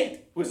is an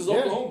 8, which is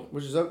Oklahoma.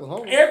 Which is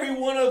Oklahoma. Every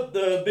one of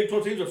the Big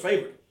 12 teams are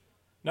favored.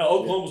 Now,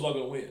 Oklahoma's not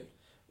going to win.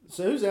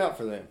 So who's out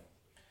for them?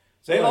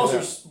 So they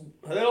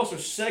lost their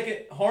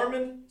second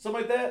Harmon,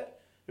 something like that.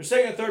 Their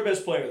second and third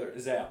best player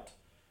is out.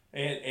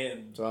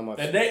 And so how much?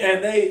 And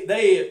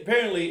they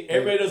apparently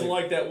everybody doesn't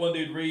like that one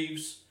dude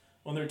Reeves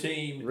on their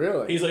team.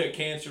 Really? He's like a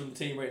cancer on the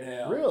team right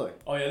now. Really?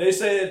 Oh yeah. They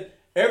said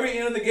every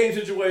end of the game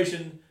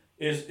situation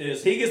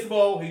is he gets the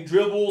ball, he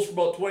dribbles for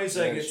about 20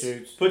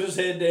 seconds, puts his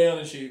head down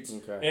and shoots.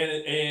 Okay.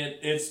 And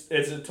it's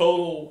a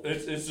total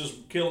it's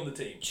just killing the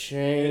team.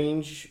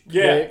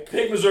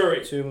 Pick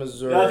Missouri. To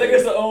Missouri. Now, I think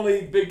it's the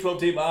only Big 12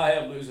 team I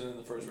have losing in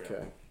the first round.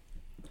 Okay.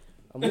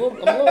 I'm a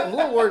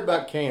little worried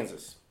about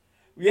Kansas.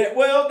 Yeah,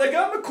 well, they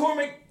got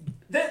McCormick.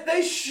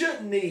 They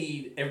shouldn't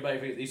need everybody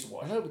for the Eastern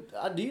Washington.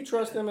 I know, do you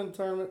trust them in the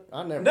tournament?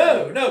 I never.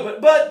 No,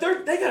 but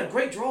they got a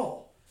great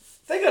draw.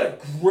 They got a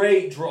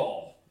great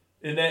draw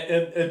in that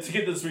and to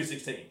get to the Sweet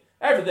 16.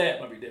 After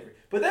that, might be different.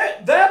 But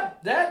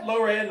that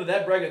lower end of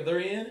that bracket they're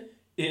in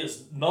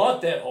is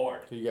not that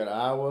hard. You got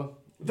Iowa.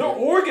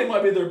 Oregon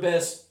might be their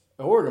best.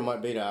 Oregon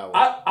might beat Iowa.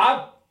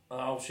 I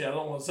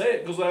don't want to say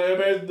it because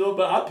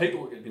I picked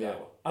Oregon to beat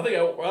Iowa. I think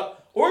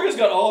Oregon's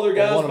got all their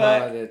guys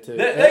back. I did too.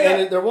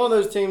 They're one of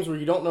those teams where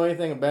you don't know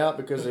anything about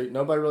because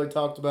nobody really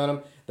talked about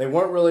them. They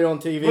weren't really on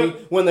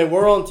TV. When they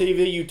were on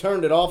TV, you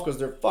turned it off because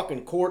their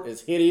fucking court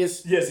is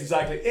hideous. Yes,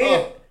 exactly.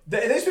 And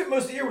they spent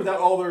most of the year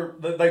without all their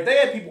they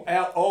had people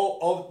out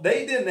all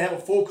they didn't have a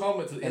full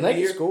complement to the end of the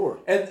year. And they score.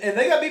 And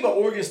they got beat by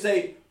Oregon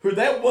State, who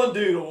that one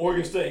dude on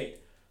Oregon State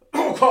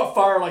caught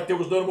fire like there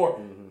was no more.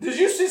 Mm-hmm. Did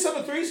you see some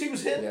of the threes he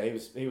was hitting? Yeah, he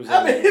was.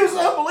 I mean, it was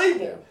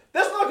unbelievable. Yeah.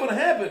 That's not going to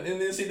happen in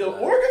the NCAA. No.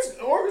 Oregon's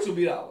going to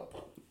beat Iowa.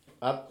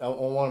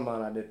 On one of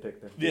mine, I did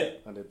pick them. Yeah.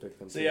 I did pick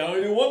them. See, I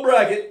only do one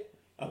bracket.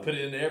 I put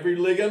it in every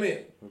league I'm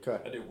in. Okay.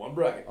 I do one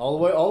bracket. All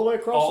the way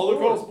across the board. All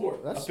across the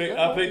board.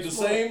 I picked the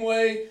same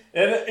way.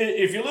 And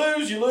if you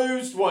lose, you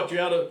lose. What, you're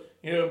out of,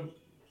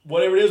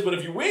 whatever it is. But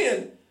if you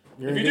win,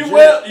 if you do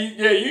well,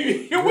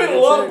 you win a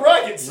lot of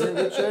brackets. You're in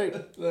good shape.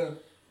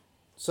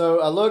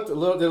 So I did a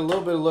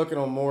little bit of looking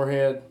on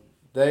Moorhead.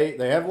 They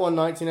have won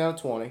 19 out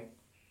of 20,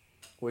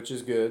 which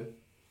is good.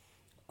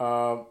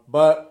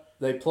 But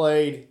they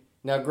played,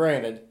 now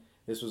granted,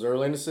 this was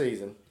early in the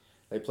season.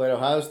 They played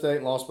Ohio State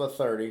and lost by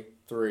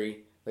 33.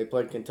 They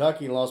played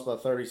Kentucky and lost by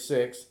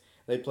 36.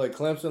 They played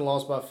Clemson and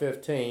lost by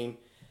 15.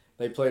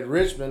 They played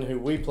Richmond, who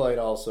we played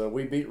also.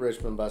 We beat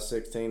Richmond by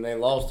 16. They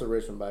lost to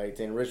Richmond by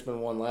 18.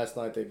 Richmond won last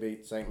night. They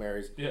beat St.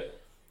 Mary's. Yeah.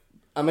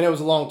 I mean, it was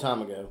a long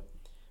time ago.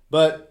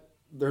 But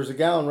there's a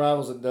guy on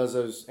Rivals that does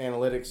those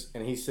analytics,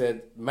 and he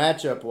said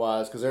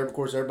matchup-wise, because of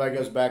course everybody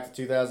goes back to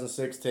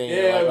 2016.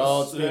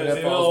 Yeah, Stephen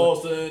F.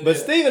 Austin. But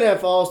Stephen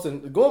F.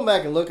 Austin, going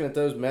back and looking at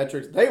those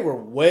metrics, they were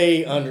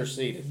way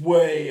underseeded.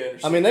 Way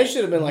underseeded. I mean, they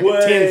should have been like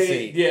a 10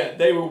 seed. Yeah,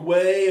 they were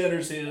way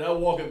underseeded. That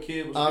walk-up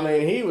kid was good.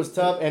 mean, he was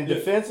tough, and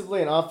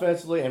defensively and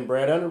offensively, and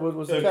Brad Underwood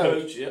was the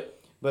coach.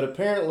 Yep. But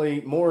apparently,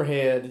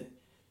 Moorhead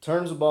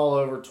turns the ball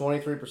over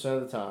 23%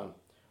 of the time.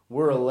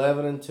 We're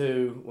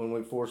 11-2 when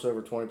we force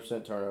over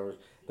 20% turnovers.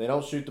 They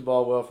don't shoot the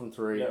ball well from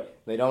three.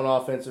 Yep. They don't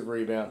offensive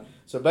rebound.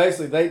 So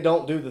basically, they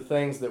don't do the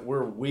things that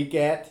we're weak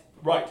at.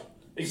 Right.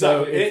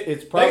 Exactly. So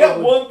it's probably, they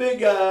got one big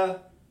guy,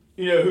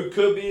 who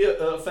could be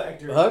a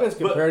factor. Huggins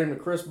compared him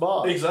to Chris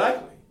Boggs.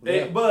 Exactly.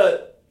 Yeah.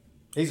 But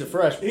he's a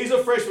freshman. He's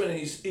a freshman, and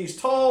he's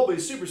tall, but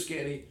he's super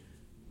skinny.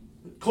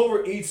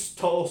 Clover eats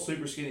tall,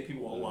 super skinny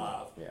people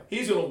alive. Yeah.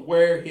 He's going to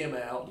wear him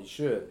out. He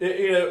should.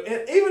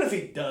 And even if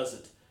he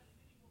doesn't,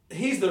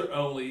 he's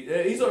only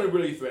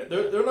really threat.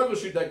 They're not going to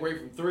shoot that great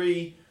from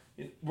three.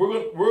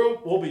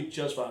 We'll be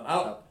just fine.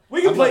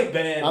 We can play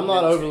bad. I'm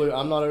not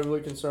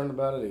overly concerned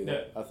about it either.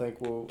 Yeah. I think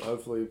we'll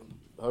hopefully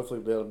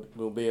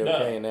we'll be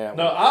okay in that.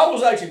 No, I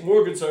was actually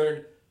more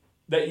concerned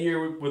that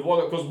year with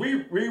Walker because we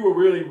were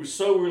really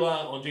so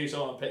reliant on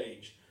Jason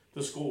Page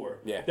to score.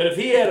 Yeah. That if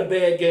he had a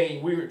bad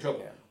game, we were in trouble.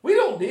 Yeah. We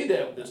don't need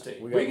that with this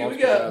team. We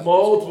got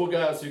multiple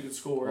guys who can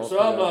score. So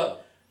I'm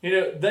not.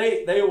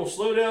 They will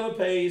slow down the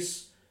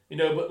pace.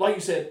 But like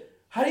you said,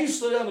 how do you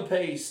slow down the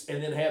pace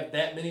and then have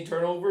that many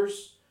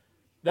turnovers?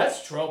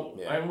 That's trouble.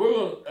 Yeah. I mean,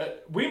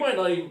 we might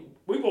not even,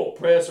 we won't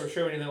press or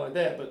show anything like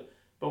that, but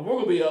we're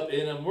gonna be up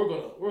in them.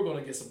 We're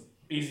gonna get some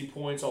easy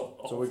points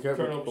off. So are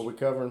we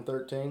covering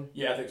 13?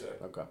 Yeah, I think so.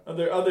 Okay. I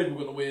think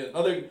we're gonna win.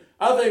 I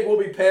think we'll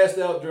be passed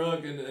out,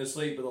 drunk, and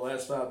asleep in the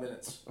last 5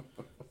 minutes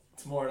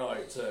tomorrow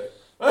night. So.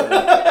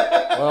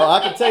 Well, I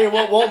can tell you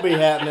what won't be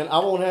happening. I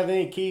won't have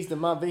any keys to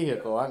my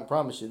vehicle. I can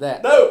promise you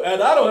that. No, and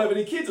I don't have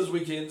any kids this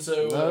weekend,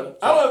 so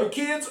I don't have any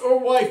kids or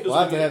wife this weekend. We'll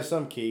have to have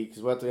some key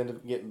because we'll have to end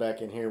up getting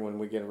back in here when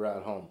we get a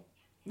ride home.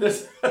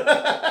 But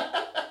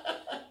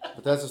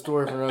that's a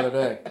story for another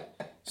day.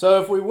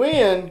 So if we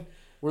win,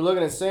 we're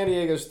looking at San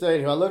Diego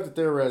State, who I looked at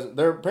their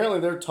resume. Apparently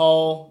they're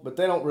tall, but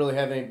they don't really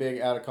have any big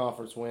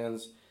out-of-conference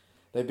wins.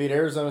 They beat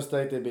Arizona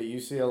State. They beat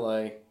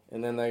UCLA.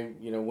 And then they,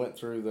 went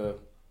through the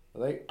 –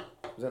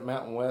 is that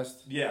Mountain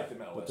West? Yeah, the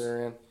Mountain West.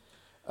 They're in.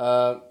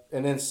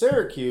 And then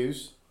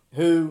Syracuse,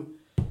 who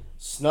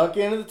snuck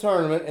into the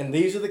tournament, and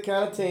these are the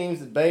kind of teams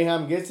that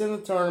Boeheim gets in the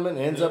tournament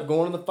and ends up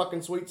going to the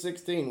fucking Sweet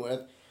 16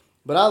 with.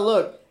 But I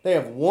look, they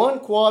have one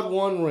quad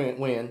one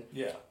win.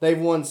 Yeah. They've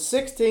won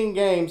 16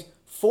 games.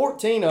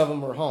 14 of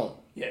them are home.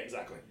 Yeah,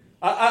 exactly.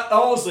 I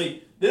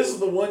honestly, this is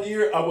the one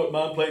year I wouldn't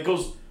mind playing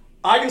because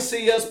I can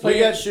see us playing.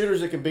 We got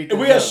shooters that can beat them.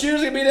 We got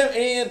shooters that can beat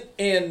them,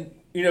 and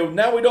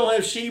now we don't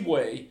have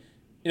Sheboy.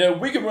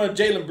 We can run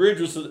Jalen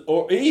Bridges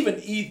or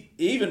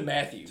even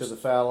Matthews to the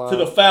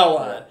foul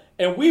line.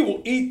 Yeah. And we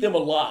will eat them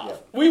alive.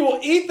 Yeah. We will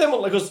eat them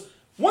alive. Because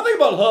one thing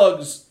about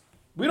Hugs,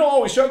 we don't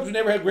always show because we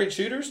never have great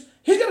shooters.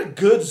 He's got a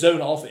good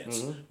zone offense.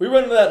 Mm-hmm. We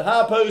run into that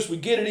high post, we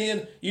get it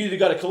in. You either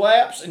got to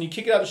collapse and you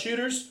kick it out to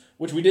shooters,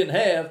 which we didn't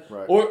have,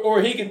 right.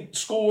 or he can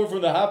score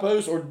from the high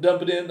post or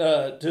dump it in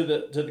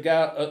to the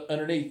guy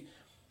underneath.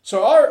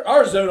 So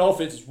our zone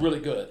offense is really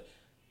good.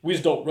 We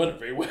just don't run it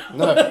very well.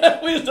 No.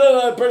 We just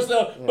don't have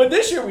personnel. Yeah. But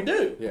this year we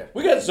do. Yeah.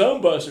 We got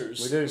zone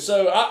busters. We do.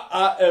 So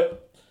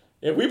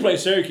if we play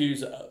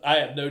Syracuse, I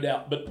have no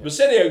doubt. But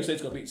San Diego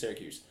State's going to beat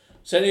Syracuse.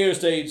 San Diego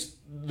State's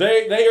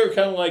they are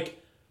kind of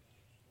like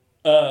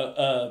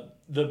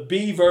the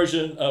B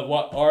version of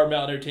what our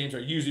Mountaineer teams are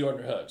usually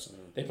under Hugs.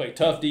 Mm-hmm. They play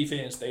tough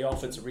defense. They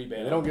offensive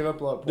rebound. They don't give up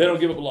a lot of points. They don't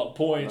give up a lot of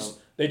points. No.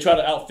 They try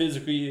to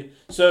out-physical you.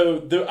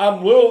 So I'm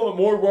a little bit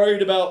more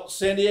worried about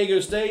San Diego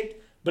State,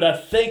 but I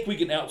think we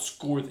can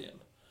outscore them.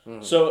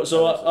 Mm-hmm.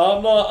 So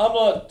I'm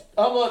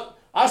not.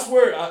 I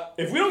swear,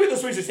 if we don't get the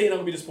Sweet 16, I'm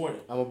gonna be disappointed.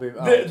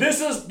 This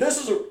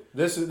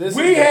is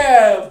we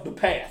have the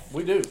path.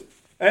 We do.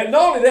 And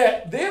not only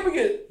that, then we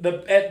get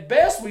at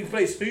best we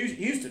face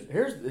Houston.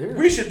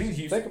 We should beat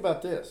Houston. Think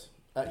about this.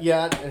 And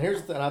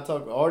here's the thing.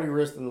 Artie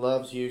Riston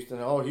loves Houston.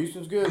 Oh,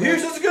 Houston's good.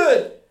 Houston's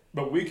good,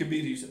 but we can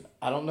beat Houston.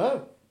 I don't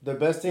know. The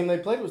best team they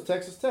played was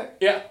Texas Tech.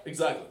 Yeah,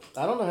 exactly.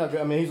 I don't know how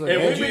good. I mean, he's like,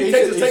 and we beat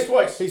Texas Tech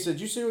twice. He said,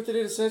 "You see what they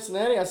did at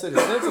Cincinnati?" I said,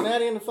 "Is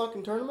Cincinnati in the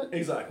fucking tournament?"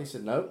 Exactly. He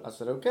said, "No." I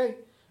said, "Okay."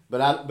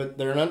 But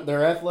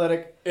they're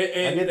athletic.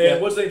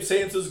 And what's his name?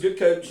 Samson's a good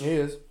coach. He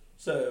is.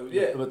 So,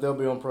 yeah. But they'll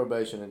be on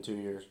probation in 2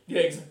 years.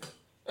 Yeah, exactly.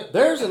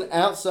 There's an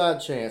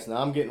outside chance. Now,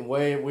 I'm getting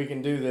we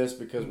can do this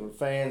because we're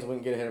fans. We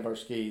can get ahead of our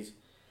skis.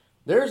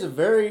 There's a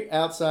very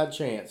outside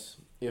chance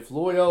if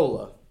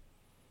Loyola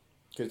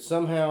could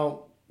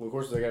somehow, well, of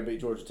course, they got to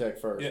beat Georgia Tech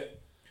first. Yeah.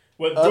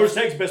 Well, Georgia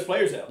Tech's best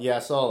players out. Yeah, I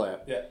saw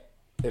that. Yeah.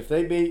 If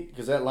they beat,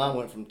 because that line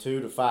went from 2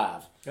 to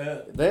 5.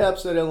 If they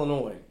upset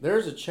Illinois,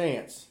 there's a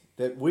chance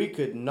that we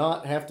could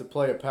not have to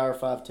play a Power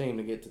 5 team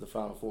to get to the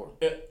Final Four.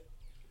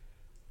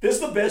 This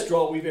is the best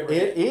draw we've ever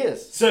had. It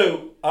is.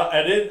 So,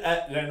 I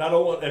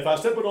don't want, if I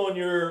step it on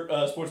your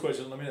sports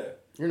question, let me know.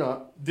 You're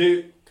not.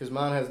 Dude. Because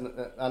mine has, I think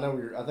I know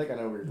where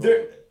you're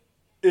going.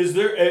 If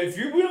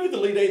we don't get the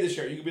lead 8 this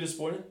year, you could be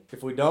disappointed?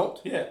 If we don't?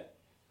 Yeah.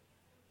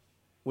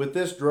 With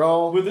this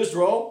draw?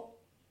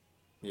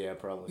 Yeah,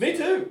 probably. Me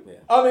too. Yeah.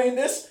 I mean,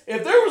 if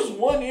there was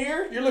 1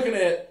 year, you're looking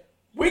at,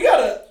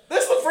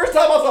 this is the first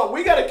time I thought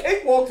we got a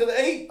cakewalk to the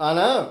 8. I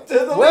know. To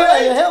the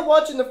lead 8. Hell,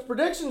 watching the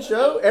prediction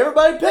show,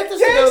 everybody picked us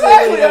to go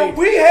exactly. To the lead 8.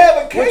 We have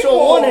a cakewalk. Which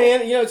on one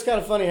hand, it's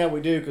kind of funny how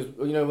we do because,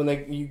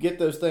 when you get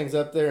those things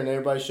up there and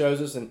everybody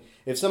shows us, and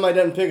if somebody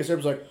doesn't pick us,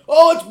 everybody's like,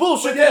 oh, it's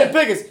bullshit, they didn't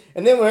pick us.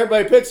 And then when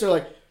everybody picks, they're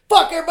like,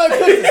 fuck,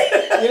 everybody picked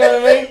us. You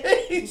know what I mean?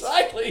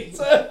 Exactly.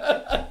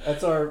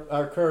 That's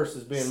our curse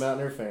as being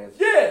Mountaineer fans.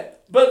 Yeah,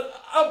 but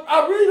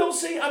I really don't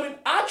see,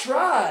 I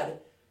tried.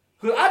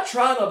 Because I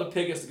try not to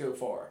pick us to go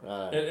far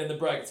in the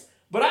brackets.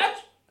 But I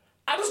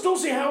just don't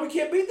see how we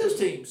can't beat those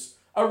teams.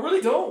 I really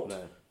don't.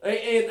 No.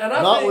 And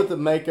I not think, with the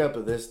makeup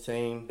of this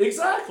team.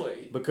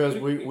 Exactly. Because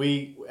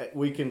we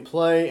can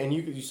play, and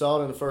you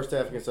saw it in the first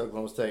half against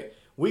Oklahoma State.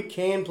 We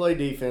can play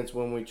defense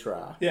when we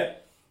try. Yeah.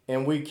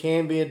 And we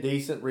can be a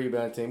decent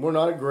rebounding team. We're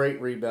not a great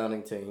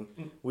rebounding team.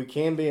 We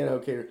can be an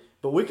okay,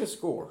 but we can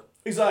score.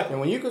 Exactly. And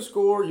when you can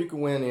score, you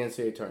can win the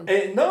NCAA tournament.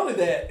 And not only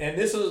that, and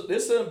this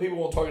is something people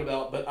won't talk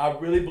about, but I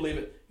really believe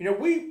it.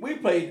 We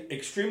played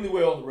extremely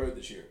well on the road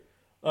this year.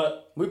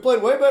 We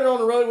played way better on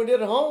the road than we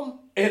did at home.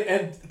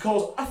 And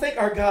because I think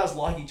our guys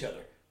like each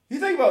other. You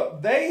think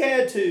about they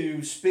had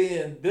to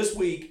spend this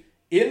week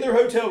in their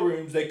hotel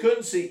rooms. They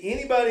couldn't see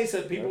anybody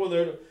except people in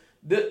their.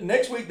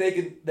 Next week they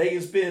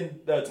can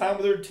spend time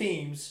with their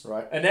teams,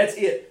 right? And that's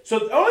it. So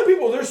the only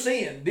people they're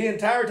seeing the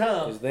entire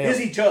time is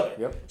each other.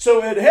 Yep.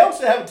 So it helps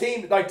to have a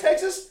team like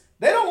Texas.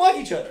 They don't like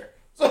each other.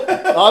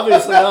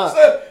 Obviously not.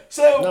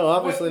 No,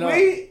 obviously not.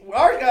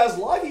 Our guys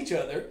like each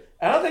other,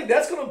 and I think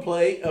that's going to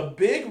play a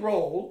big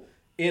role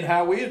in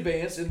how we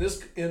advance in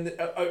this.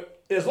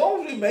 As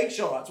long as we make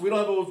shots, we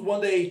don't have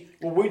one day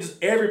where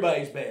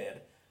everybody's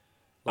bad.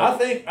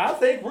 Right. I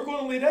think we're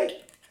going to lead 8,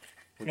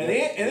 and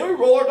then we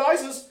roll our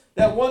dices.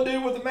 That one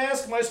dude with the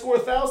mask might score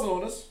 1,000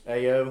 on us.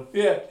 Ayo.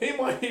 Yeah, he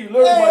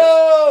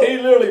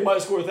literally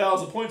might score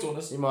 1,000 points on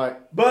us. He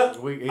might. But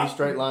he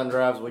straight line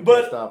drives. We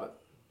can't stop it.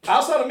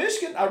 Outside of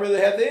Michigan, I'd rather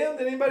have them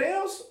than anybody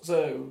else.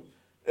 So,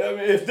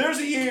 if there's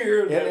a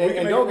year that we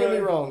can don't get me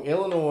wrong,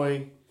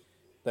 Illinois,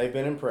 they've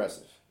been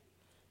impressive.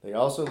 They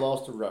also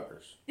lost to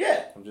Rutgers.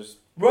 Yeah.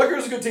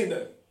 Rutgers is a good team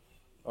though.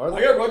 Are they?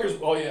 I got Rutgers.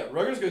 Oh yeah,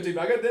 Rutgers is a good team.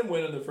 I got them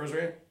winning the first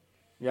round.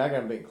 Yeah, I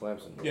got them beating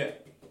Clemson. Yeah.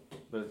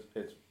 But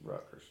it's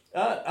Rutgers.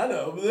 I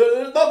know.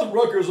 They're not the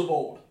Rutgers of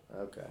old.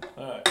 Okay.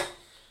 All right.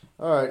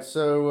 All right,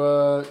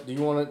 so do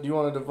you want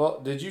to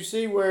did you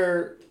see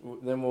where?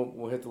 Then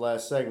we'll hit the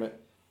last segment.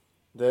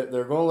 That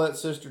they're going to let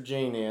Sister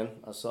Jean in.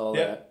 I saw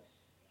that.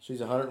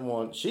 She's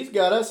 101. She's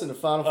got us in the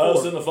Final Four.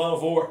 Us in the Final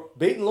Four.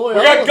 Beating Loyola.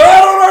 We got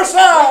God on our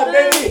side,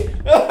 baby.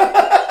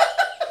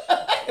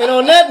 And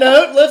on that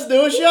note, let's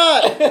do a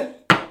shot.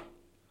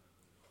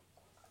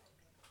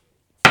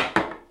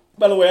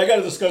 By the way, I got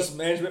to discuss some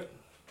management.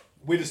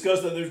 We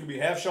discussed that there's going to be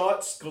half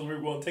shots because we were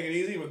going to take it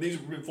easy, but these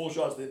were full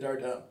shots the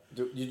entire time.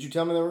 Did you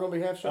tell me they were going to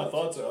be half shots? I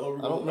thought so.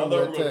 I thought we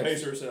were going to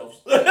pace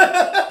ourselves.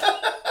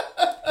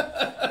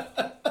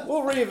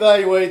 We'll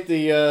reevaluate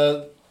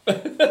the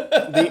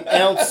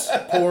ounce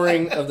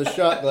pouring of the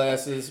shot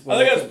glasses. I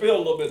think I spilled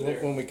a little bit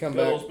there. When we come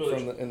back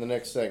in the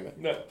next segment.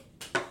 No.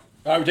 All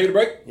right, we taking a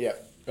break? Yeah.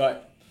 All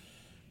right.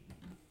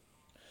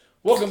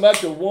 Welcome back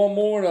to one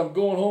more, and I'm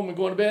going home and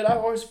going to bed. I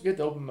always forget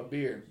to open my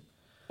beer.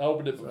 I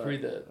opened it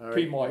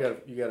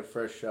pre-market. You got a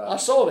fresh shot. I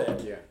saw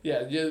that. Yeah.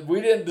 Yeah. We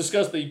didn't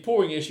discuss the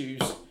pouring issues.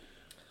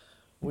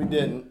 We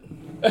didn't.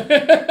 All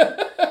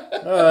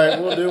right,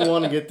 we'll do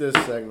one to get this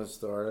segment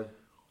started.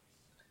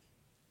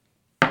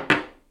 All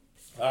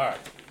right.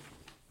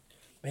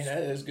 Man,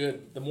 that is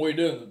good. The more you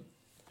do, the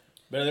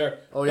better there.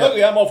 Oh, yeah.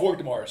 Luckily, I'm off work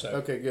tomorrow, so.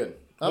 Okay, good.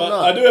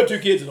 I do have 2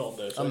 kids at home,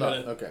 though. So I'm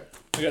not. Okay.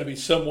 I got to be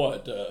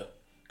somewhat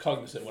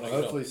cognizant when I get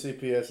hopefully home.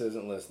 CPS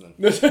isn't listening.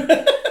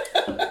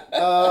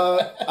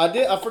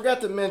 I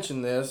forgot to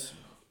mention this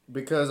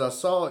because I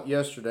saw it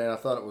yesterday and I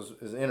thought it was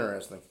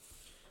interesting.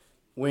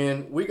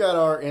 When we got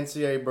our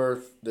NCAA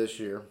berth this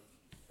year,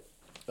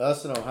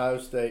 us and Ohio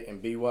State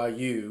and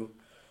BYU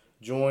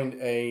joined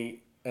an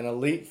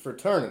elite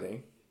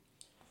fraternity.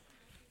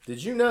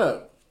 Did you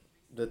know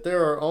that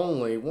there are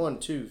only 9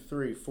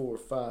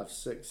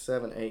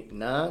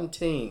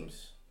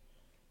 teams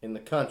in the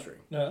country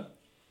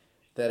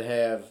that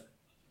have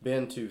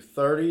been to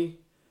 30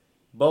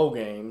 bowl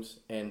games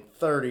and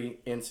 30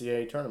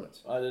 NCAA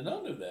tournaments? I did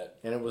not know that.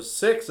 And it was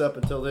 6 up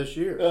until this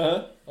year.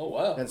 Oh,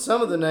 wow. And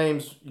some of the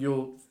names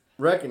you'll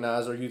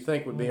recognize or you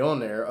think would be on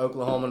there: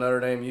 Oklahoma, Notre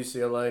Dame,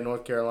 UCLA,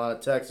 North Carolina,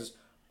 Texas,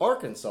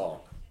 Arkansas.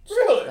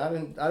 Really?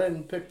 I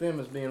didn't pick them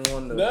as being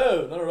one to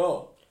No, not at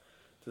all.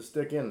 to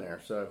stick in there.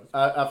 So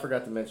I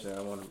forgot to mention that.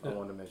 I wanted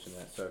to mention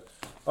that. So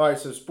all right,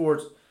 so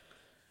sports.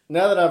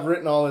 Now that I've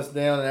written all this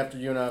down, and after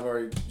you and I have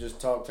already just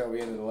talked till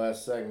we ended the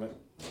last segment,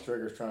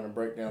 Trigger's trying to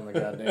break down the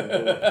goddamn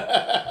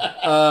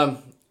door.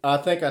 I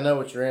think I know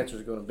what your answer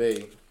is going to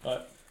be. All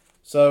right.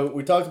 So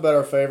we talked about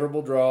our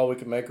favorable draw. We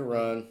can make a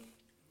run.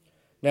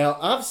 Now,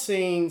 I've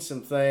seen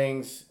some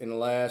things in the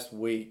last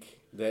week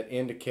that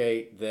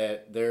indicate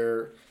that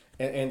they're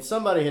and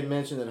somebody had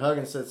mentioned that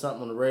Huggins said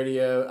something on the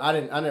radio.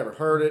 I never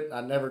heard it.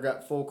 I never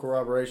got full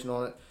corroboration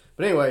on it.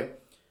 But anyway,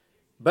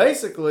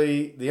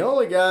 basically, the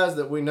only guys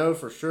that we know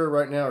for sure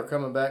right now are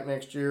coming back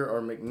next year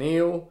are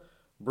McNeil,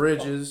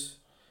 Bridges,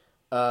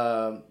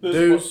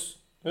 Deuce.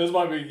 You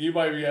might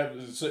be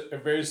having a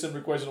very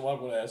similar question to what I'm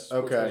going to ask.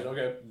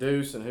 Okay.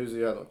 Deuce, and who's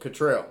the other one?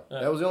 Cottrell.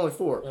 That was the only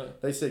 4.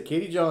 They said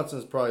Keedy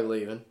Johnson's probably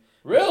leaving.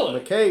 Really?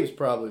 McCabe's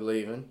probably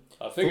leaving.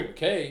 I figured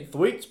McCabe.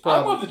 Thweet's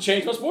probably. I'm going to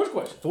change my sports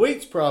question.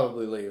 Thweet's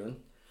probably leaving.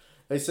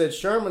 They said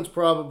Sherman's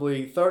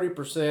probably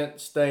 30%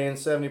 staying,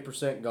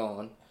 70%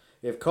 gone.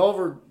 If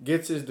Culver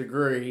gets his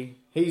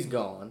degree, he's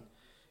gone.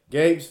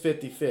 Gabe's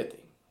 50-50.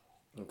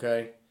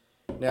 Okay?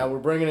 Now, we're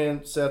bringing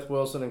in Seth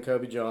Wilson and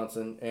Kobe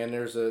Johnson, and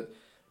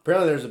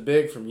apparently there's a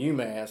big from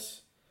UMass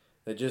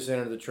that just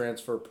entered the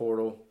transfer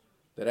portal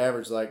that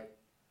averaged like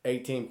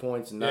 18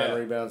 points and 9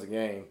 rebounds a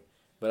game.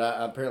 But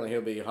apparently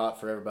he'll be hot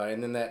for everybody.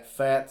 And then that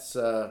Fats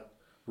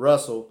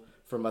Russell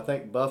from, I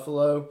think,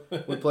 Buffalo,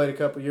 we played a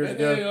couple years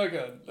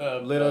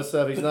ago. Lit us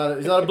up. He's not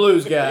a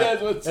blues guy.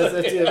 That's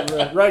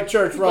it. Right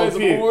church, wrong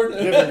pew.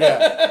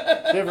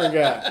 Different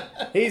guy.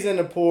 He's in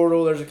the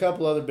portal. There's a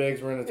couple other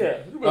bigs we're in the team.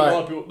 There's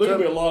going to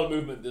be a lot of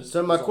movement.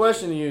 So my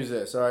question to you is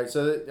this. All right,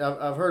 so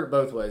I've heard it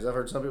both ways. I've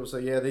heard some people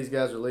say, yeah, these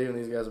guys are leaving,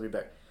 these guys will be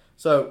back.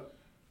 So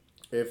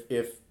if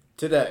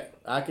today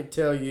I could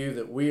tell you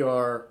that we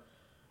are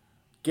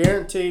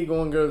guaranteed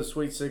going to go to the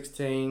Sweet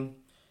 16,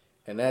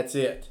 and that's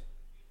it.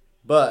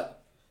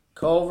 But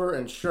Culver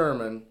and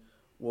Sherman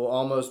will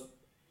almost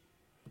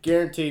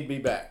guaranteed be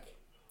back.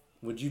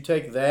 Would you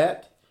take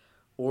that,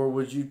 or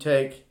would you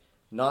take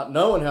not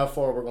knowing how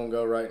far we're going to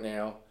go right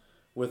now,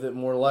 with it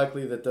more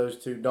likely that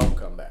those two don't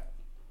come back,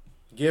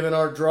 given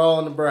our draw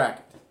in the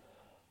bracket?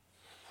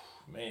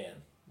 Man,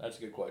 that's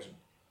a good question.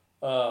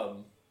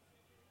 I'll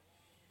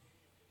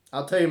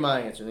tell you my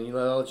answer, and then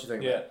I'll let you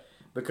think about it.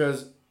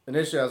 Because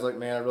initially I was like,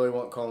 man, I really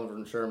want Culver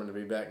and Sherman to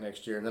be back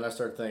next year. And then I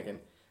started thinking,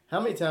 how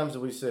many times do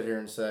we sit here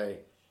and say,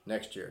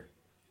 next year,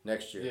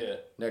 next year,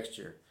 next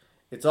year?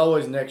 It's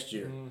always next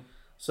year. Mm.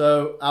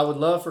 So I would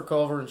love for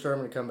Culver and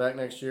Sherman to come back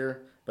next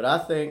year. But I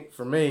think,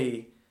 for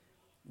me,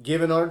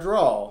 given our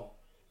draw,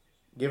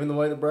 given the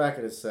way the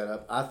bracket is set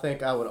up, I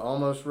think I would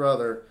almost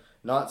rather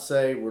not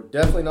say we're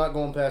definitely not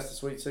going past the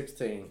Sweet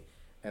 16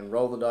 and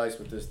roll the dice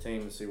with this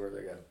team and see where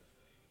they go.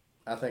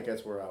 I think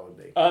that's where I would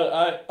be.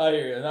 I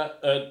hear you.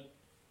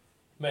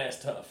 Man,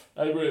 it's tough.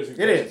 It really is.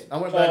 It is. I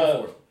went back and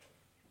forth.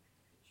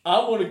 I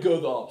want to go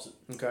the opposite.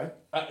 Okay.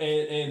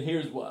 And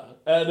here's why.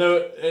 I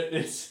know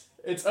it's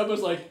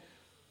almost like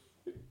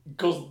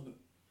because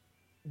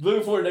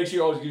looking forward to next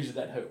year always gives you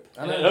that hope.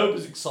 And that hope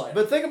is exciting.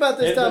 But think about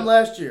this time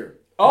last year.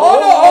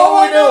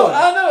 I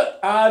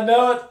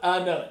know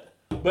it.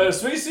 But a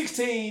Sweet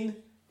 16,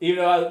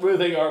 even though I really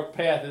think our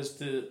path is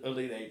to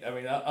Elite Eight. I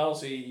mean, I don't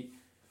see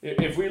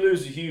if we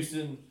lose to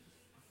Houston,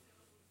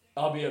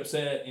 I'll be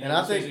upset. And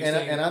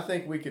I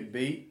think we could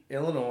beat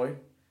Illinois,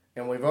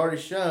 and we've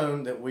already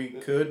shown that we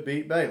could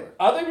beat Baylor.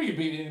 I think we could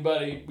beat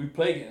anybody we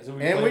play against.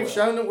 And we've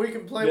shown that we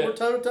can play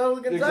toe-to-toe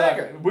with Gonzaga.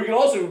 Exactly. We can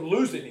also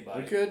lose to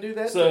anybody. We could do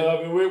that. So too.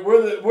 I mean,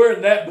 we're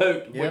in that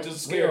boat, which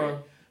is scary.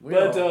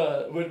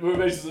 We're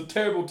basically a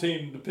terrible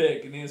team to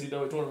pick in the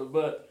NCAA tournament.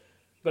 But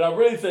I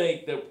really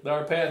think that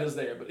our path is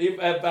there. But if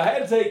I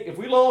had to if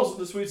we lost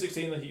in the Sweet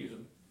 16 in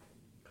Houston,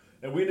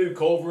 and we knew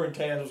Culver and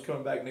Taz was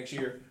coming back next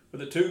year,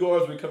 with the two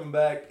guards we coming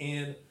back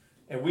in,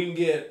 and we can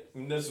get,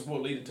 and this is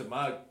what lead into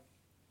my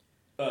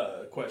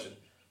question,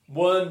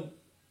 one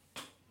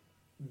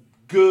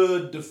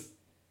good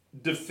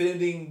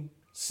defending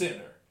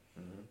center.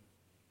 Mm-hmm.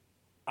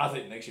 I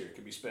think next year it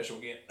could be special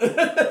again.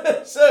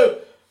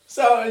 So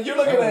you're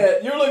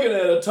looking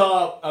at a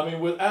top. I mean,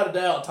 without a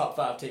doubt, top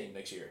 5 team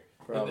next year.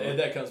 And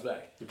that comes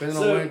back. Depending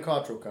on when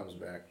Cottrell comes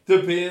back.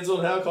 Depends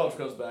on how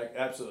Cottrell comes back,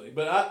 absolutely.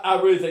 But I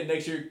really think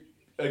next year,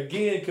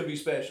 again, could be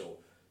special.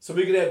 So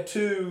we could have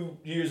 2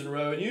 years in a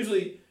row. And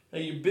usually,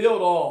 you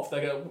build off.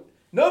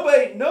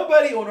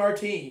 Nobody on our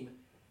team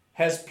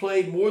has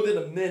played more than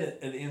a minute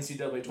in the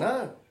NCAA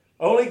tournament. No.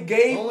 Only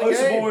Gabe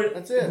Osaborn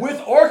That's it.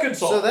 with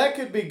Arkansas. So that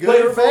could be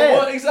good or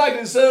bad.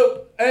 Exactly.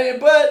 So,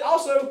 but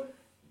also,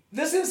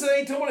 this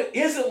NCAA tournament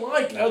isn't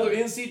like other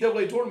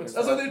NCAA tournaments.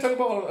 That's what they're talking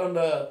about on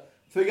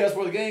for you guys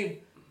for the game.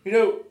 You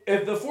know,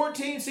 if the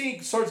 14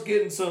 seed starts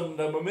getting some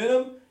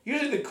momentum,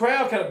 usually the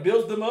crowd kind of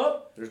builds them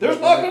up. There's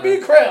not going to be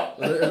a crowd.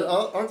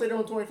 Aren't they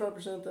doing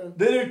 25% though?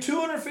 They do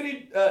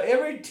 250.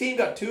 Every team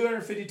got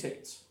 250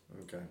 tickets.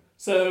 Okay.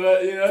 So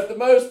at the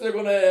most they're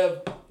going to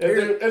have.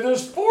 If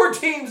there's 4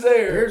 teams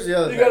there, here's the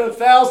other you got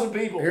 1,000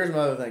 people. Here's my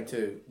other thing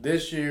too.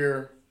 This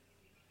year,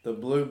 the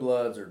Blue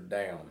Bloods are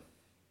down.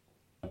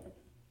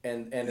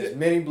 And as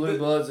many Blue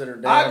Bloods that are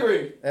down, I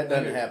agree. That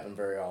doesn't happen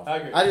very often. I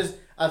agree.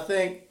 I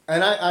think,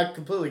 and I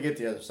completely get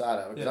the other side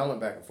of it because I went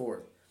back and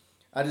forth.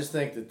 I just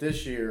think that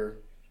this year,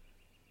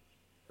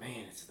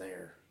 man, it's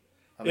there.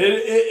 I mean,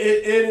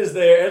 it is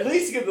there. At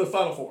least to get to the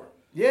Final Four.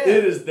 Yeah.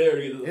 It is there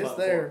to get to the Final Four.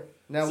 It's there.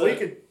 Now, we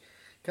could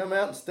come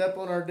out and step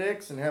on our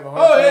dicks and have a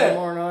hard time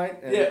tomorrow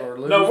night. Or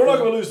lose. No, we're not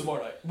going to lose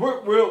tomorrow night.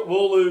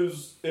 We'll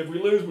lose. If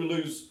we lose, we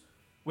lose.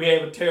 We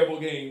have a terrible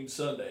game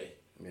Sunday.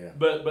 Yeah.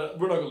 But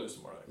we're not going to lose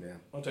tomorrow night. Yeah.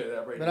 I'll tell you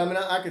that right now. But, I mean,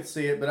 I could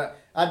see it. But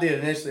I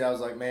did initially. I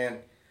was like, man,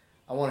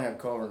 I want to have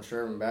Culver and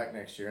Sherman back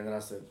next year. And then I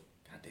said,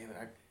 God damn it.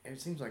 It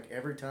seems like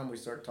every time we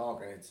start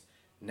talking, it's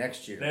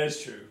next year.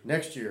 That's true.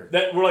 Next year.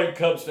 We're like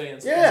Cubs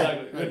fans. Yeah.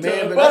 Exactly.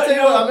 Man, but you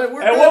know, I mean,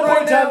 we're at one point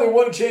in now. time, they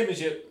won a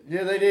championship.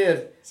 Yeah, they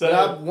did. So, but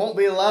I won't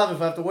be alive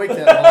if I have to wait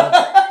that long.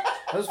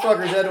 Those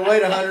fuckers had to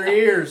wait 100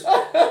 years.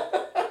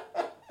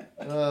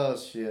 Oh,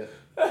 shit.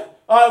 All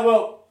right,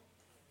 well,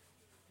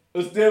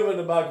 let's dive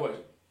into my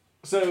question.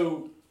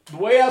 So, the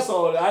way I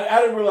saw it,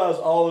 I didn't realize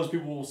all those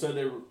people said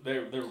they were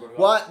going to go.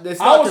 Well,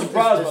 I was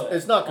surprised by that.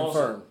 It's not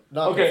confirmed.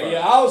 I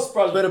was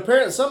surprised. But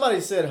apparently somebody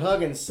said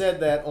Huggins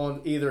said that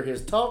on either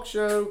his talk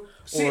show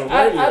or a radio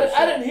show.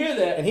 I didn't hear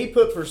that. And he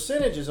put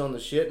percentages on the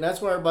shit, and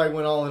that's why everybody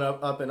went all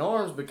up in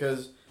arms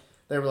because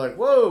they were like,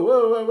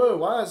 whoa,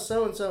 why is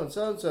so-and-so and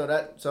so-and-so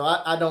that? So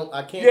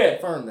I can't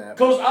confirm that.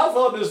 Because I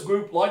thought this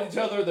group liked each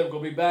other, they were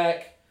going to be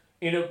back.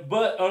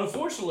 But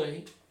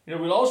unfortunately, we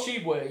lost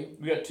Shebway.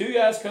 We got 2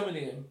 guys coming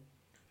in.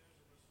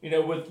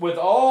 With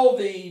all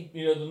the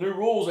the new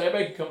rules,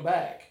 everybody can come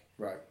back.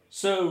 Right.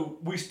 So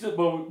we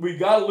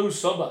got to lose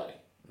somebody.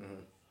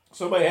 Mm-hmm.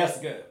 Somebody has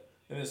to go,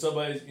 and then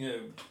somebody's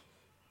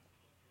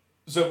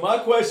So my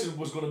question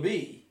was going to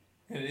be,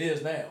 and it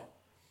is now,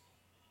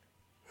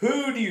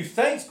 who do you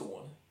think's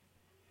going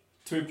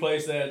to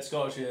replace that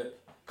scholarship?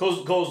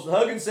 Because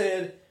Huggins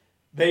said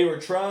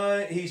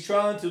he's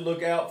trying to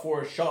look out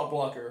for a shot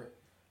blocker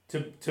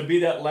to be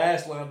that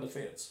last line of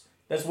defense.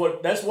 That's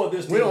what this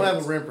team We don't is.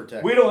 have a rim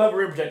protector. We don't have a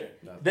rim protector.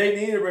 No. They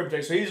need a rim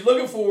protector. So he's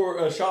looking for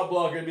a shot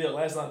blocker to be that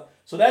last line.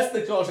 So that's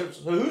the scholarship.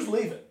 So who's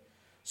leaving?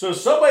 So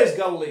somebody's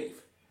got to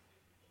leave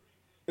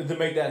to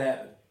make that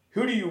happen.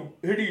 Who do you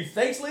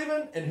think's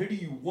leaving, and who do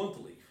you want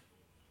to leave?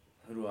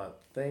 Who do I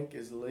think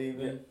is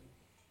leaving? Yeah.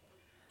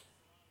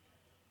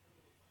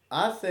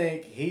 I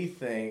think he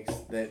thinks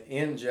that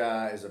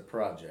Njai is a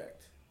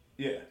project.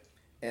 Yeah.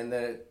 And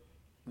that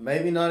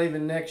maybe not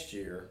even next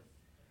year,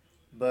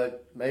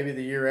 but maybe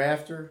the year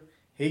after,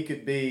 he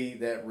could be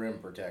that rim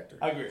protector.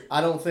 I agree.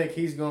 I don't think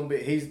he's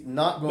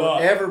not going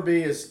to ever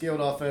be as skilled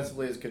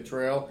offensively as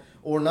Cottrell,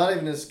 or not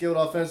even as skilled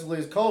offensively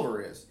as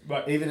Culver is.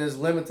 Right. Even as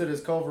limited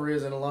as Culver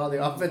is in a lot of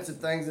the offensive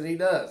things that he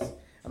does.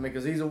 I mean,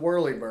 because he's a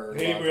whirly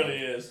bird. He really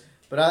is.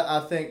 But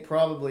I think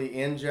probably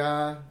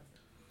Njai,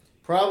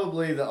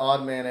 probably the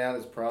odd man out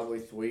is probably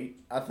Thweet.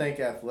 I think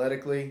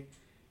athletically,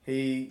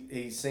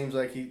 He seems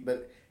like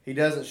but he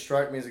doesn't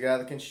strike me as a guy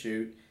that can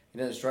shoot. He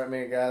doesn't strike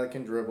me as a guy that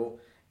can dribble.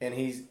 And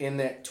he's in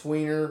that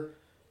tweener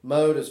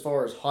mode as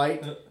far as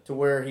height to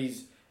where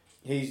he's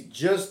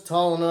just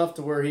tall enough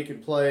to where he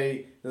could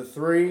play the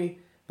three,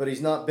 but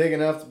he's not big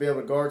enough to be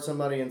able to guard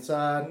somebody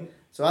inside. Mm-hmm.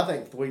 So I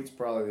think Thweet's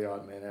probably the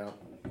odd man out.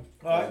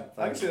 All right,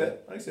 I can see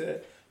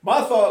that.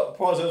 My thought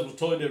process was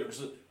totally different.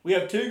 So we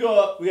have two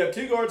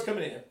guards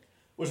coming in,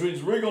 which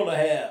means we're gonna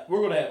have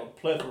a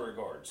plethora of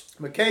guards.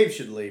 McCabe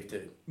should leave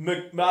too.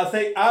 I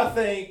think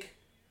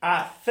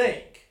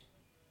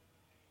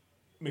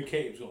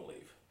McCabe's gonna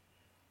leave.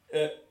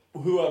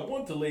 Who I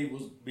want to leave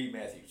was B.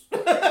 Matthews.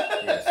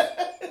 Yes.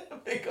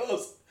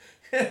 because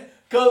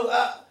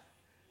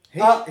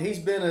he's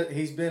been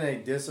a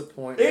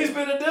disappointment. He's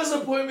been a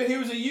disappointment. He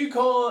was a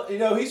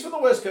UConn. He's from the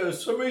West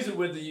Coast. For some reason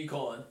went to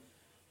UConn.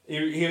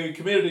 He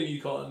committed to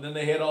UConn. And then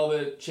they had all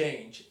the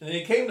change. And then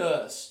he came to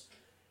us.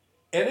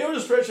 And there was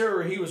a stretch there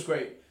where he was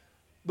great.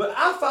 But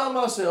I found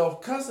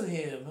myself cussing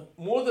him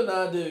more than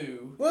I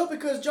do. Well,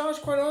 because Josh,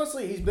 quite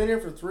honestly, he's been here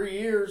for 3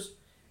 years.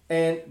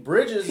 And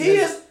Bridges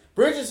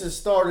has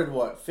started,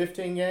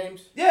 15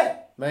 games? Yeah.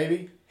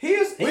 Maybe?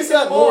 We've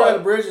got more out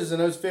of Bridges in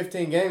those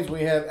 15 games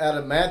we have out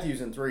of Matthews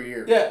in 3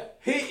 years. Yeah.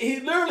 He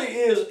literally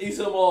is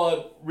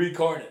Isamad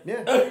reincarnate.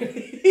 Yeah.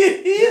 He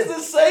is the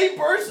same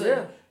person.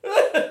 Yeah.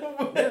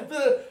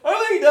 The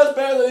only thing he does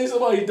better than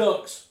Isamad, he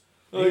dunks.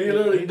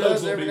 He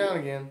does every now and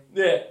again.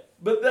 Yeah.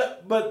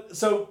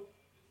 So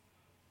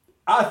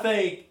I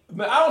think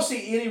I don't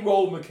see any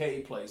role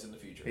McCabe plays in the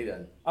future. He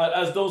doesn't.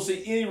 I just don't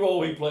see any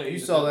role he plays. You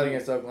saw that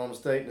against Oklahoma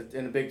State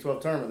in the Big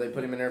 12 tournament. They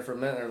put him in there for a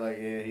minute. They're like,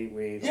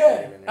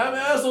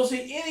 I just don't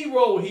see any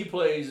role he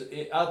plays.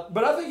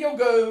 But I think he'll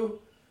go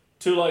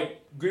to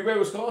Green Bay,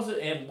 Wisconsin,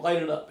 and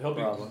light it up. He'll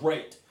be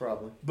great.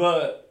 Probably.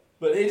 But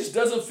it just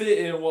doesn't fit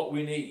in what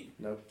we need.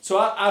 Nope. So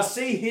I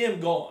see him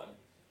gone.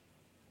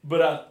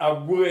 But I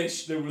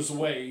wish there was a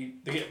way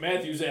to get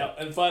Matthews out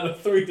and find a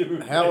 3 to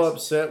replace. How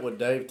upset would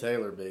Dave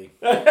Taylor be?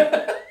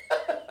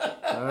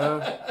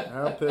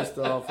 How pissed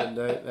off would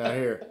Dave? Now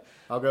here,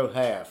 I'll go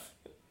half.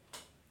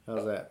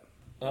 How's that?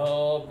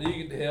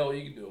 You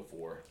can do a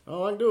 4.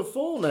 Oh, I can do a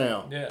full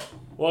now. Yeah.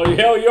 Well,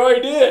 you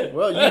already did.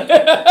 Well,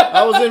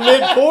 I was in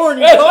mid-pour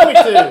and you told me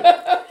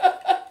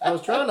to. I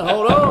was trying to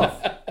hold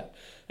off.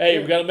 Hey,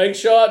 we got to make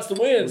shots to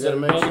win. We got to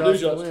make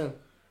shots to win.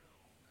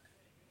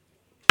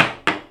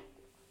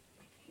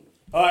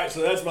 All right,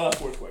 so that's my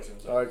sports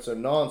questions. All right, so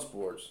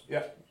non-sports.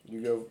 Yeah. You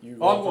go. I'm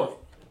going.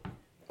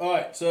 All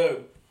right,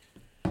 so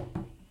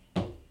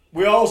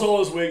we all saw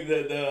this week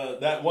that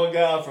that one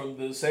guy from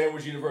the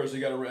Sandwich University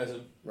got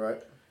arrested.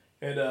 Right.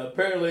 And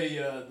apparently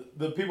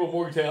the people of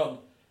Morgantown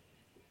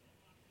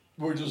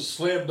were just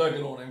slam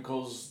dunking on him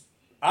because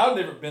I've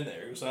never been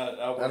there. I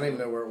don't even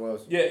know where it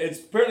was. Yeah,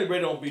 it's apparently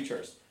right on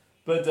Beechhurst.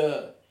 But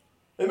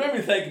it made me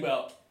think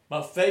about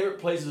my favorite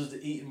places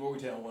to eat in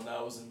Morgantown when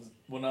I was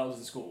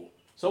in school.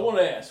 So I want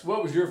to ask,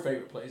 what was your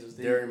favorite places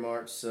to eat? Dairy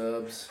Mart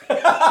subs. Late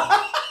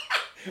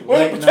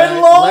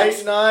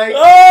night.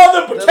 Oh,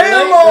 the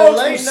potato logs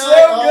were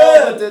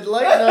so good. The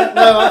late night.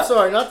 No, I'm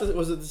sorry. That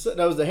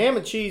was the ham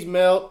and cheese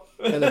melt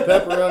and the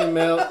pepperoni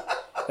melt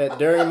at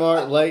Dairy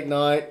Mart late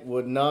night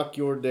would knock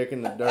your dick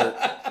in the dirt.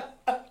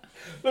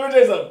 Let me tell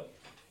you something.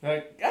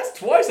 That's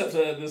twice I've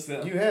said this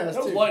now. You have.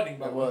 That was lightning.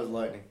 That was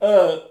lightning.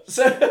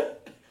 So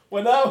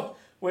when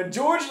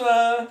George and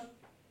I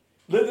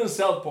lived in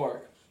South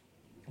Park,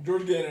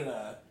 George Gannon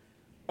and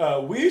I,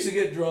 we used to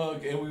get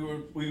drunk and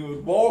we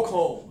would walk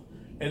home,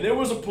 and there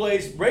was a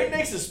place right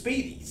next to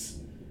Speedy's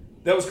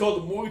that was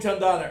called the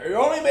Morgantown Diner. It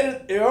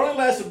only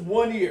lasted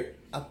 1 year,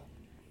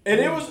 and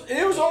it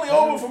was only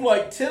open from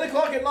 10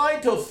 o'clock at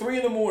night till 3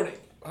 in the morning.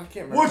 I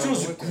can't remember. Which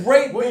was a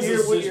great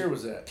business. What year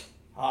was that?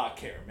 I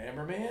can't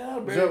remember,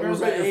 man.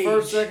 Was that your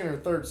first, second, or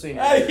third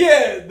senior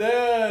year?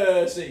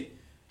 Let's see.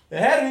 It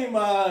had to be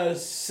my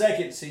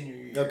second senior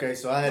year. Okay,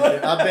 so I've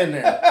been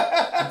there.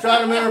 I'm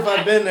trying to remember if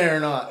I've been there or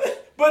not.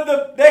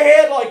 But they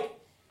had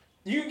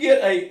you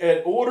get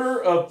an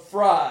order of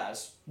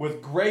fries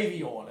with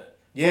gravy on it.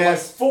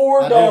 Yes.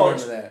 For $4. I do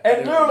remember that.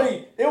 And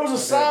literally, it was a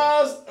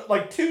size,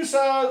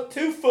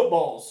 two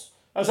footballs.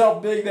 That's how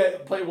big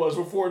that plate was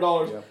for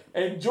 $4. Yeah.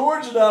 And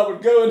George and I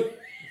would go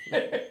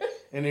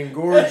and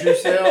engorge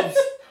yourselves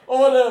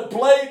on a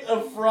plate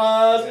of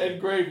fries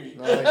and gravy.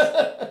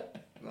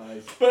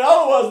 Nice. But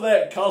otherwise than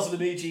that, Casa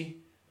de Nietzsche.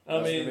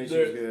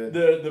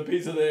 The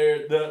pizza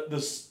there,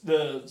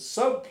 the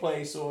sub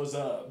place was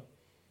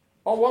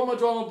why am I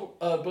drawing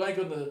a blank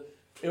on the?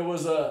 It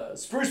was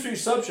Spruce Street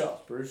Sub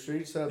Shop. Spruce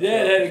Street Sub Shop.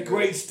 Yeah, it had a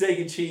great steak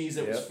and cheese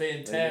that was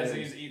fantastic. I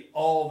used to eat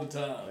all the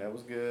time. That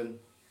was good.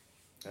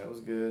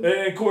 And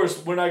of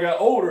course, when I got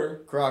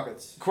older,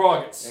 Crockett's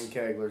and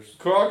Kegler's.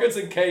 Crockett's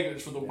and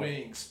Kegler's for the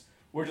wings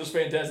were just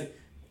fantastic.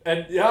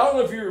 And I don't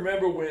know if you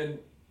remember when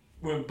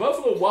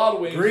Buffalo Wild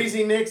Wings...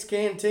 Greasy Nick's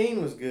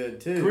Canteen was good,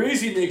 too.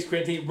 Greasy Nick's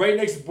Canteen, right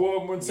next to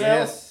Boardman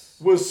South,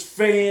 was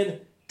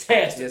fantastic.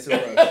 Yes, it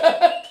was.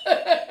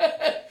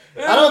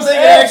 I don't think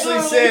it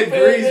actually said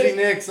Greasy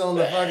Nick's on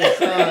the fucking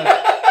sign.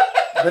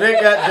 but it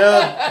got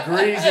dubbed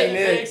Greasy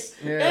Nick's.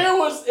 Yeah.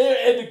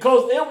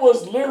 Because it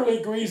was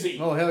literally greasy.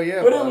 Oh hell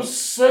yeah! But it was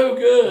so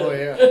good. Oh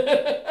yeah,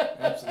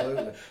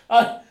 absolutely.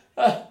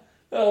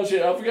 Oh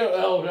shit! I forgot.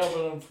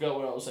 I forgot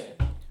what I was saying.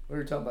 We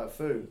were talking about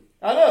food.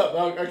 I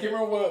know. I can't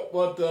remember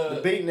what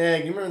the beaten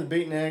egg. You remember the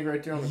beaten egg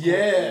right there on the corner?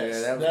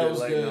 Yes, Yeah, that was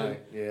good late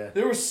night. Yeah.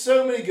 There were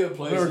so many good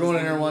places. We were going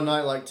in there one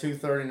night like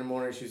 2:30 in the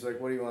morning. She's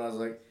like, "What do you want?" I was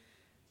like,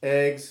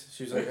 "Eggs."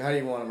 She's like, "How do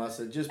you want them?" I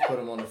said, "Just put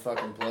them on the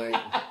fucking plate.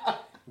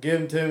 Give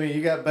them to me.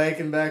 You got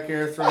bacon back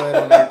there. Throw that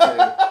on there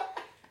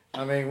too."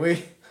 I mean,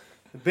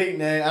 the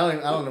beaten egg. I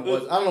don't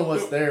know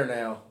what's there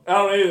now. I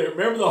don't either.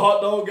 Remember the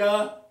hot dog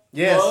guy?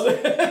 Yes.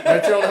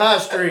 Right there on High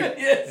Street.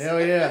 Yes. Hell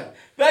yeah.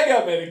 That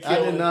guy made a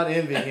killing. I did not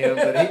envy him,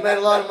 but he made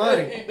a lot of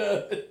money. He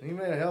does. He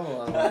made a hell of a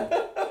lot of money.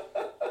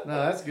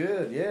 No, that's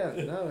good. Yeah.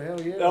 No, hell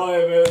yeah. Oh,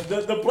 yeah,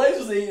 man. The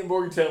places to eat in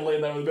Morgantown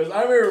late night were the best.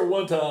 I remember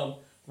one time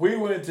we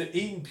went to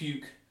Eaton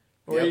Puke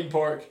or Eaton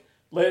Park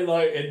late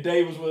night, and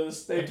Dave was with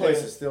us. That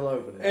place is still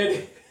open.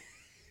 And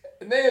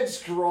they had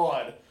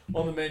scrod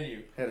on the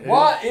menu.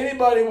 Why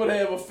anybody would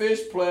have a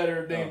fish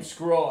platter named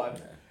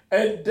scrod?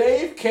 And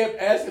Dave kept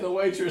asking the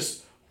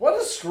waitress,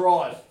 "What is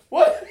scrod?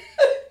 What?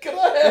 Can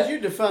I have?" Could you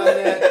define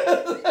that?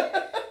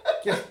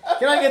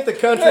 Can I get the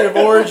country of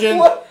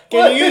origin?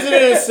 Can you use it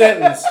in a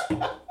sentence,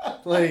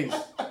 please?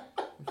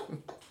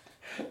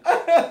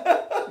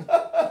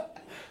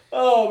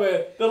 Oh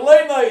man, the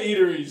late night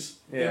eateries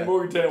in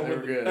Morgantown were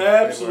were good.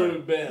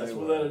 Absolute best,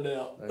 without a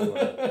doubt.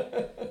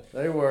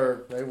 They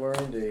were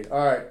indeed.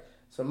 All right.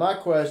 So my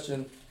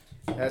question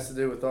has to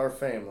do with our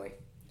family.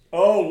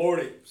 Oh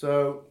lordy!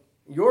 So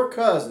your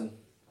cousin.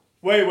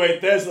 Wait,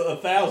 there's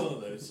 1,000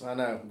 of those. I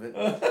know, but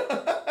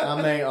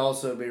I may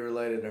also be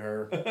related to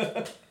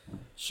her.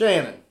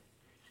 Shannon.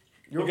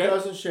 Your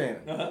cousin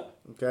Shannon. Uh-huh.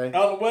 Okay.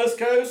 Out on the West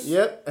Coast?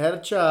 Yep, had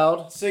a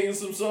child. Singing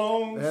some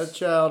songs? Had a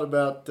child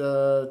about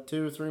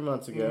 2 or 3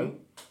 months ago. Mm-hmm.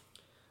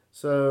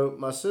 So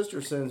my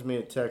sister sends me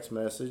a text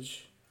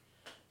message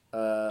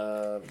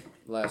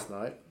last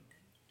night.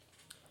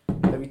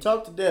 Have you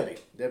talked to Debbie?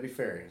 Debbie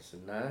Ferry. I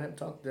said, no, I haven't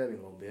talked to Debbie in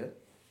a little bit.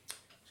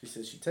 She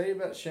said, she tell you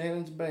about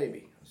Shannon's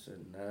baby? I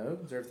said, no.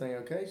 Is everything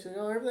okay? She said,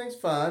 oh, everything's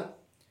fine.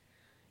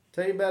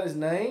 Tell you about his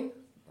name?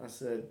 I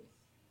said,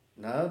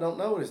 no, don't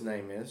know what his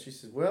name is. She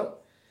said,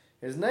 well,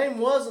 his name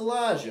was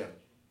Elijah.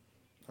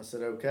 I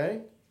said,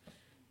 okay.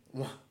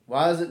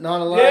 Why is it not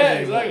Elijah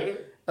anymore?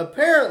 Exactly.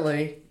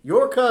 Apparently,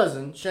 your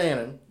cousin,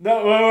 Shannon.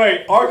 No,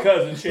 wait. Our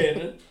cousin,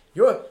 Shannon.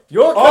 your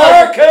cousin,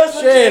 our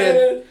cousin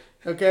Shannon.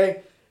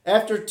 Okay.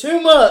 After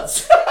 2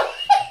 months,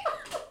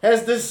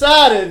 has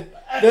decided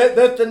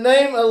that the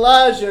name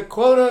Elijah,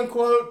 quote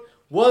unquote,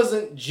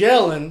 wasn't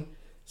gelling,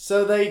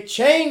 so they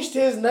changed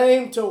his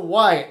name to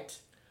Wyatt.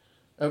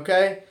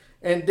 Okay?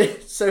 And Debbie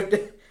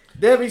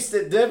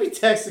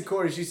texted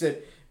Corey. She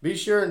said, be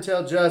sure and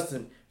tell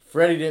Justin,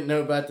 Freddie didn't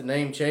know about the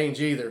name change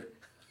either.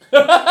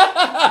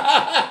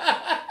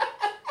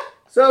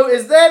 So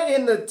is that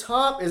in the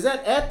top? Is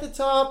that at the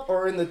top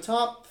or in the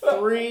top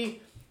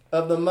 3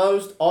 of the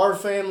most our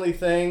family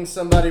things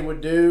somebody would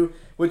do,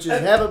 which is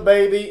have a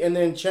baby and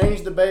then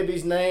change the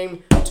baby's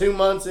name 2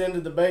 months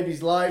into the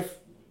baby's life?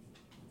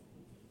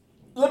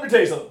 Let me tell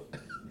you something.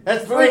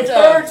 That's For the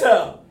third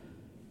time.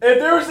 If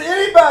there was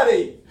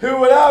anybody who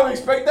would I would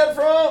expect that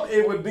from,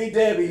 it would be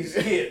Debbie's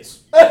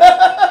kids.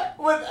 Without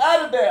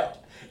a doubt.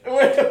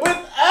 Without a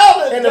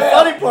doubt. And the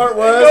funny part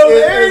was...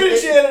 Aaron and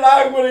Shannon,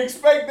 I would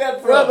expect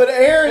that from. Right, but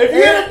Aaron... If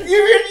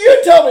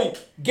you tell me,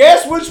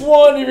 guess which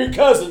one of your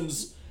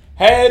cousins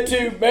had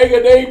to make a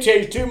name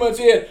change 2 months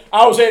in,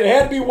 I would say it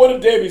had to be one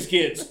of Debbie's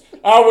kids.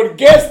 I would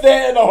guess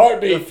that in a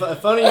heartbeat.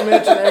 Funny you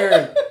mention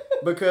Aaron,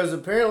 because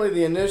apparently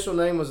the initial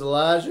name was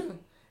Elijah,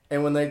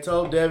 and when they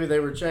told Debbie they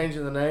were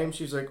changing the name,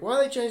 she's like,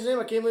 why they changed the name?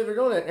 I can't believe they're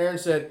doing that. Aaron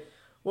said,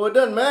 well, it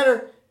doesn't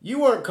matter. You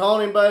weren't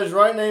calling him by his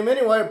right name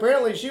anyway.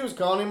 Apparently she was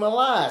calling him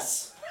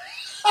Elias.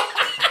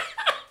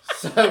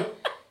 So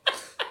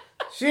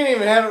she didn't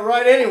even have it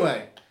right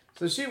anyway.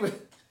 So she was...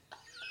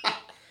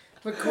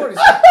 But Courtney,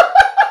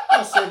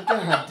 I said,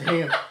 God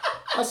damn.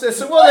 I said,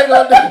 so what are they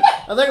going to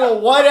do? Are they going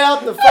to white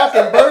out the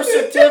fucking birth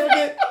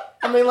certificate?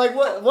 I mean, like,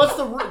 what's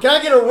the... Can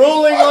I get a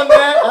ruling on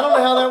that? I don't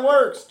know how that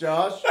works,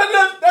 Josh.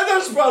 That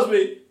doesn't surprise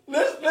me.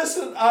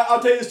 Listen, I'll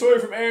tell you the story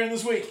from Aaron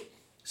this week.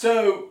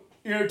 So,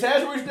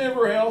 Taz works in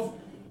her health.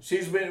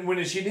 She's been...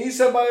 When she needs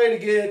somebody to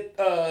get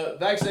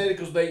vaccinated,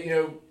 because they,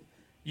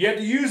 you have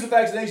to use the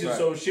vaccination, right.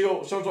 So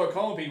she'll start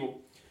calling people.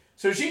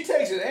 So she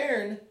texted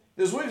Aaron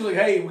this week, like,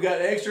 hey, we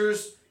got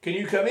extras. Can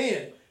you come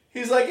in?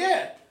 He's like,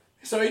 yeah.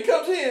 So he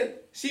comes in.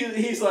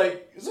 He's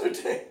like, so he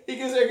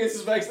gets there, gets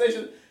his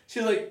vaccination.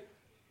 She's like,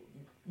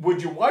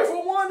 would your wife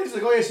want one? He's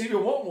like, oh yeah, she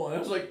didn't want one. I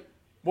was like,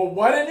 well,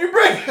 why didn't you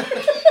bring it?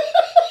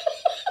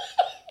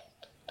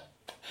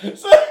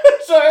 so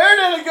Aaron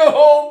had to go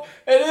home,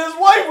 and his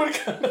wife would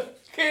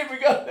came and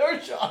got her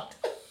shot.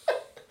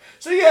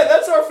 So yeah,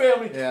 that's our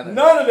family. Yeah,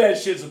 none of that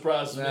shit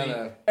surprises me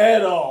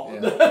at all. Yeah.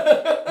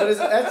 But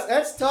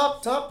that's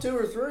top 2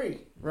 or 3.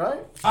 Right?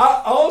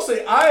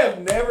 I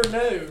have never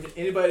known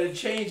anybody to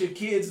change a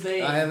kid's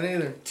name. I haven't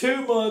either.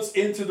 2 months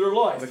into their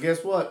life. But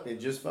guess what? It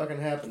just fucking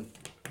happened.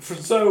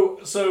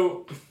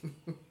 So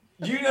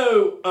you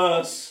know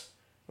us.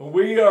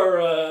 We are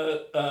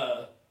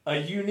a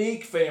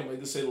unique family,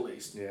 to say the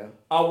least. Yeah.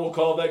 I will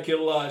call that kid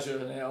Elijah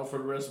now for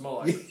the rest of my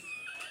life.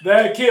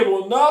 That kid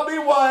will not be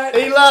white.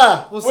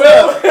 Eli, what's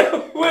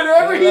up?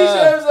 Whenever he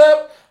shows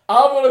up,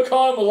 I'm going to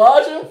call him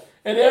Elijah,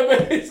 and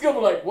everybody's going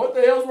to be like, what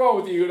the hell's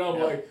wrong with you? And I'm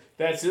like,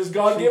 that's his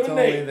God-given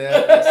name. She told me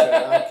that. I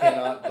said, I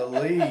cannot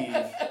believe.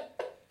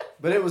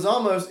 But it was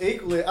almost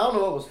equally, I don't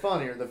know what was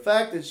funnier. The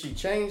fact that she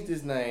changed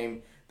his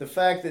name, the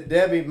fact that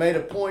Debbie made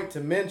a point to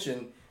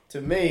mention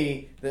to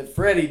me that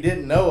Freddie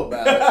didn't know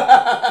about it.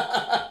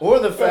 Or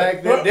the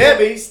fact that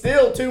Debbie,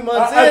 still 2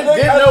 months in,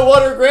 didn't know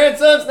what her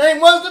grandson's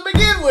name was to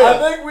begin with. I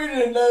think we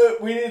didn't know.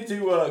 We need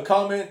to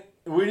comment.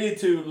 We need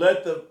to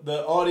let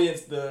the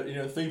audience,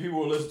 the 3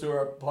 people who listen to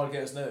our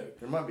podcast know.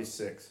 There might be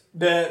 6.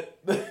 That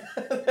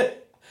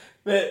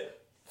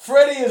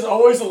Freddie is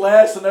always the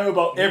last to know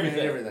about everything.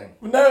 Everything.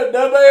 No,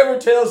 nobody ever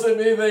tells him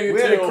anything.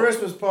 We had a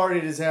Christmas party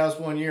at his house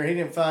one year. He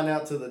didn't find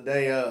out till the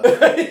day of.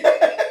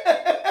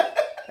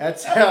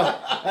 That's how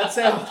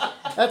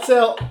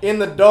in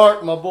the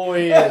dark my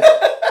boy is.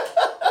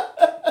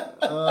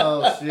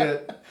 Oh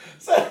shit.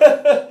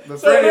 But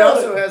Freddie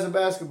also has a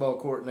basketball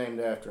court named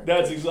after him.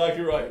 That's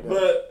exactly right.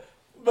 But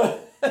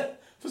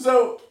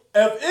so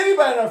if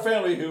anybody in our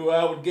family who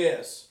I would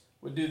guess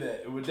would do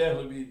that, it would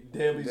definitely be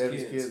Debbie's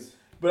kids.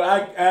 But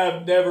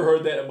I've never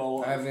heard that in my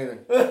life. I haven't either.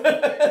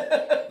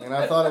 And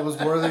I thought it was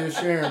worthy of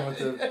sharing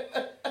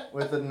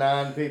with the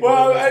 9 people.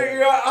 Well,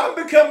 I'm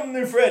becoming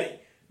the new Freddie.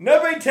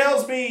 Nobody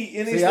tells me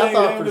anything. See, I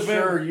thought for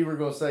sure you were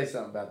going to say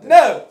something about that.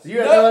 No. So you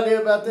had no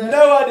idea about that?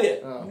 No idea.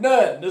 Oh.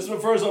 None. This is the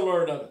first I've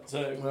learned of it.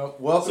 So,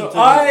 welcome to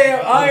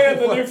I am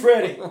the new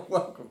Freddie.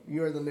 Welcome.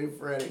 You are the new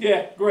Freddie.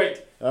 Yeah,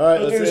 great. All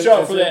right, let's do a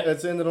shot for that.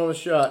 Let's end it on a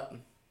shot.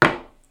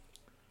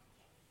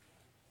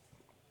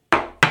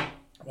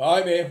 All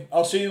right, man.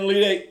 I'll see you in the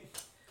Elite 8.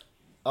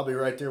 I'll be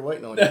right there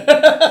waiting on you.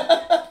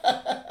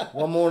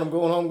 One more and I'm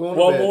going home, going to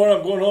bed. One more and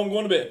I'm going home,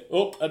 going to bed.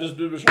 Oh, I just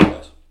did the shot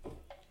glass.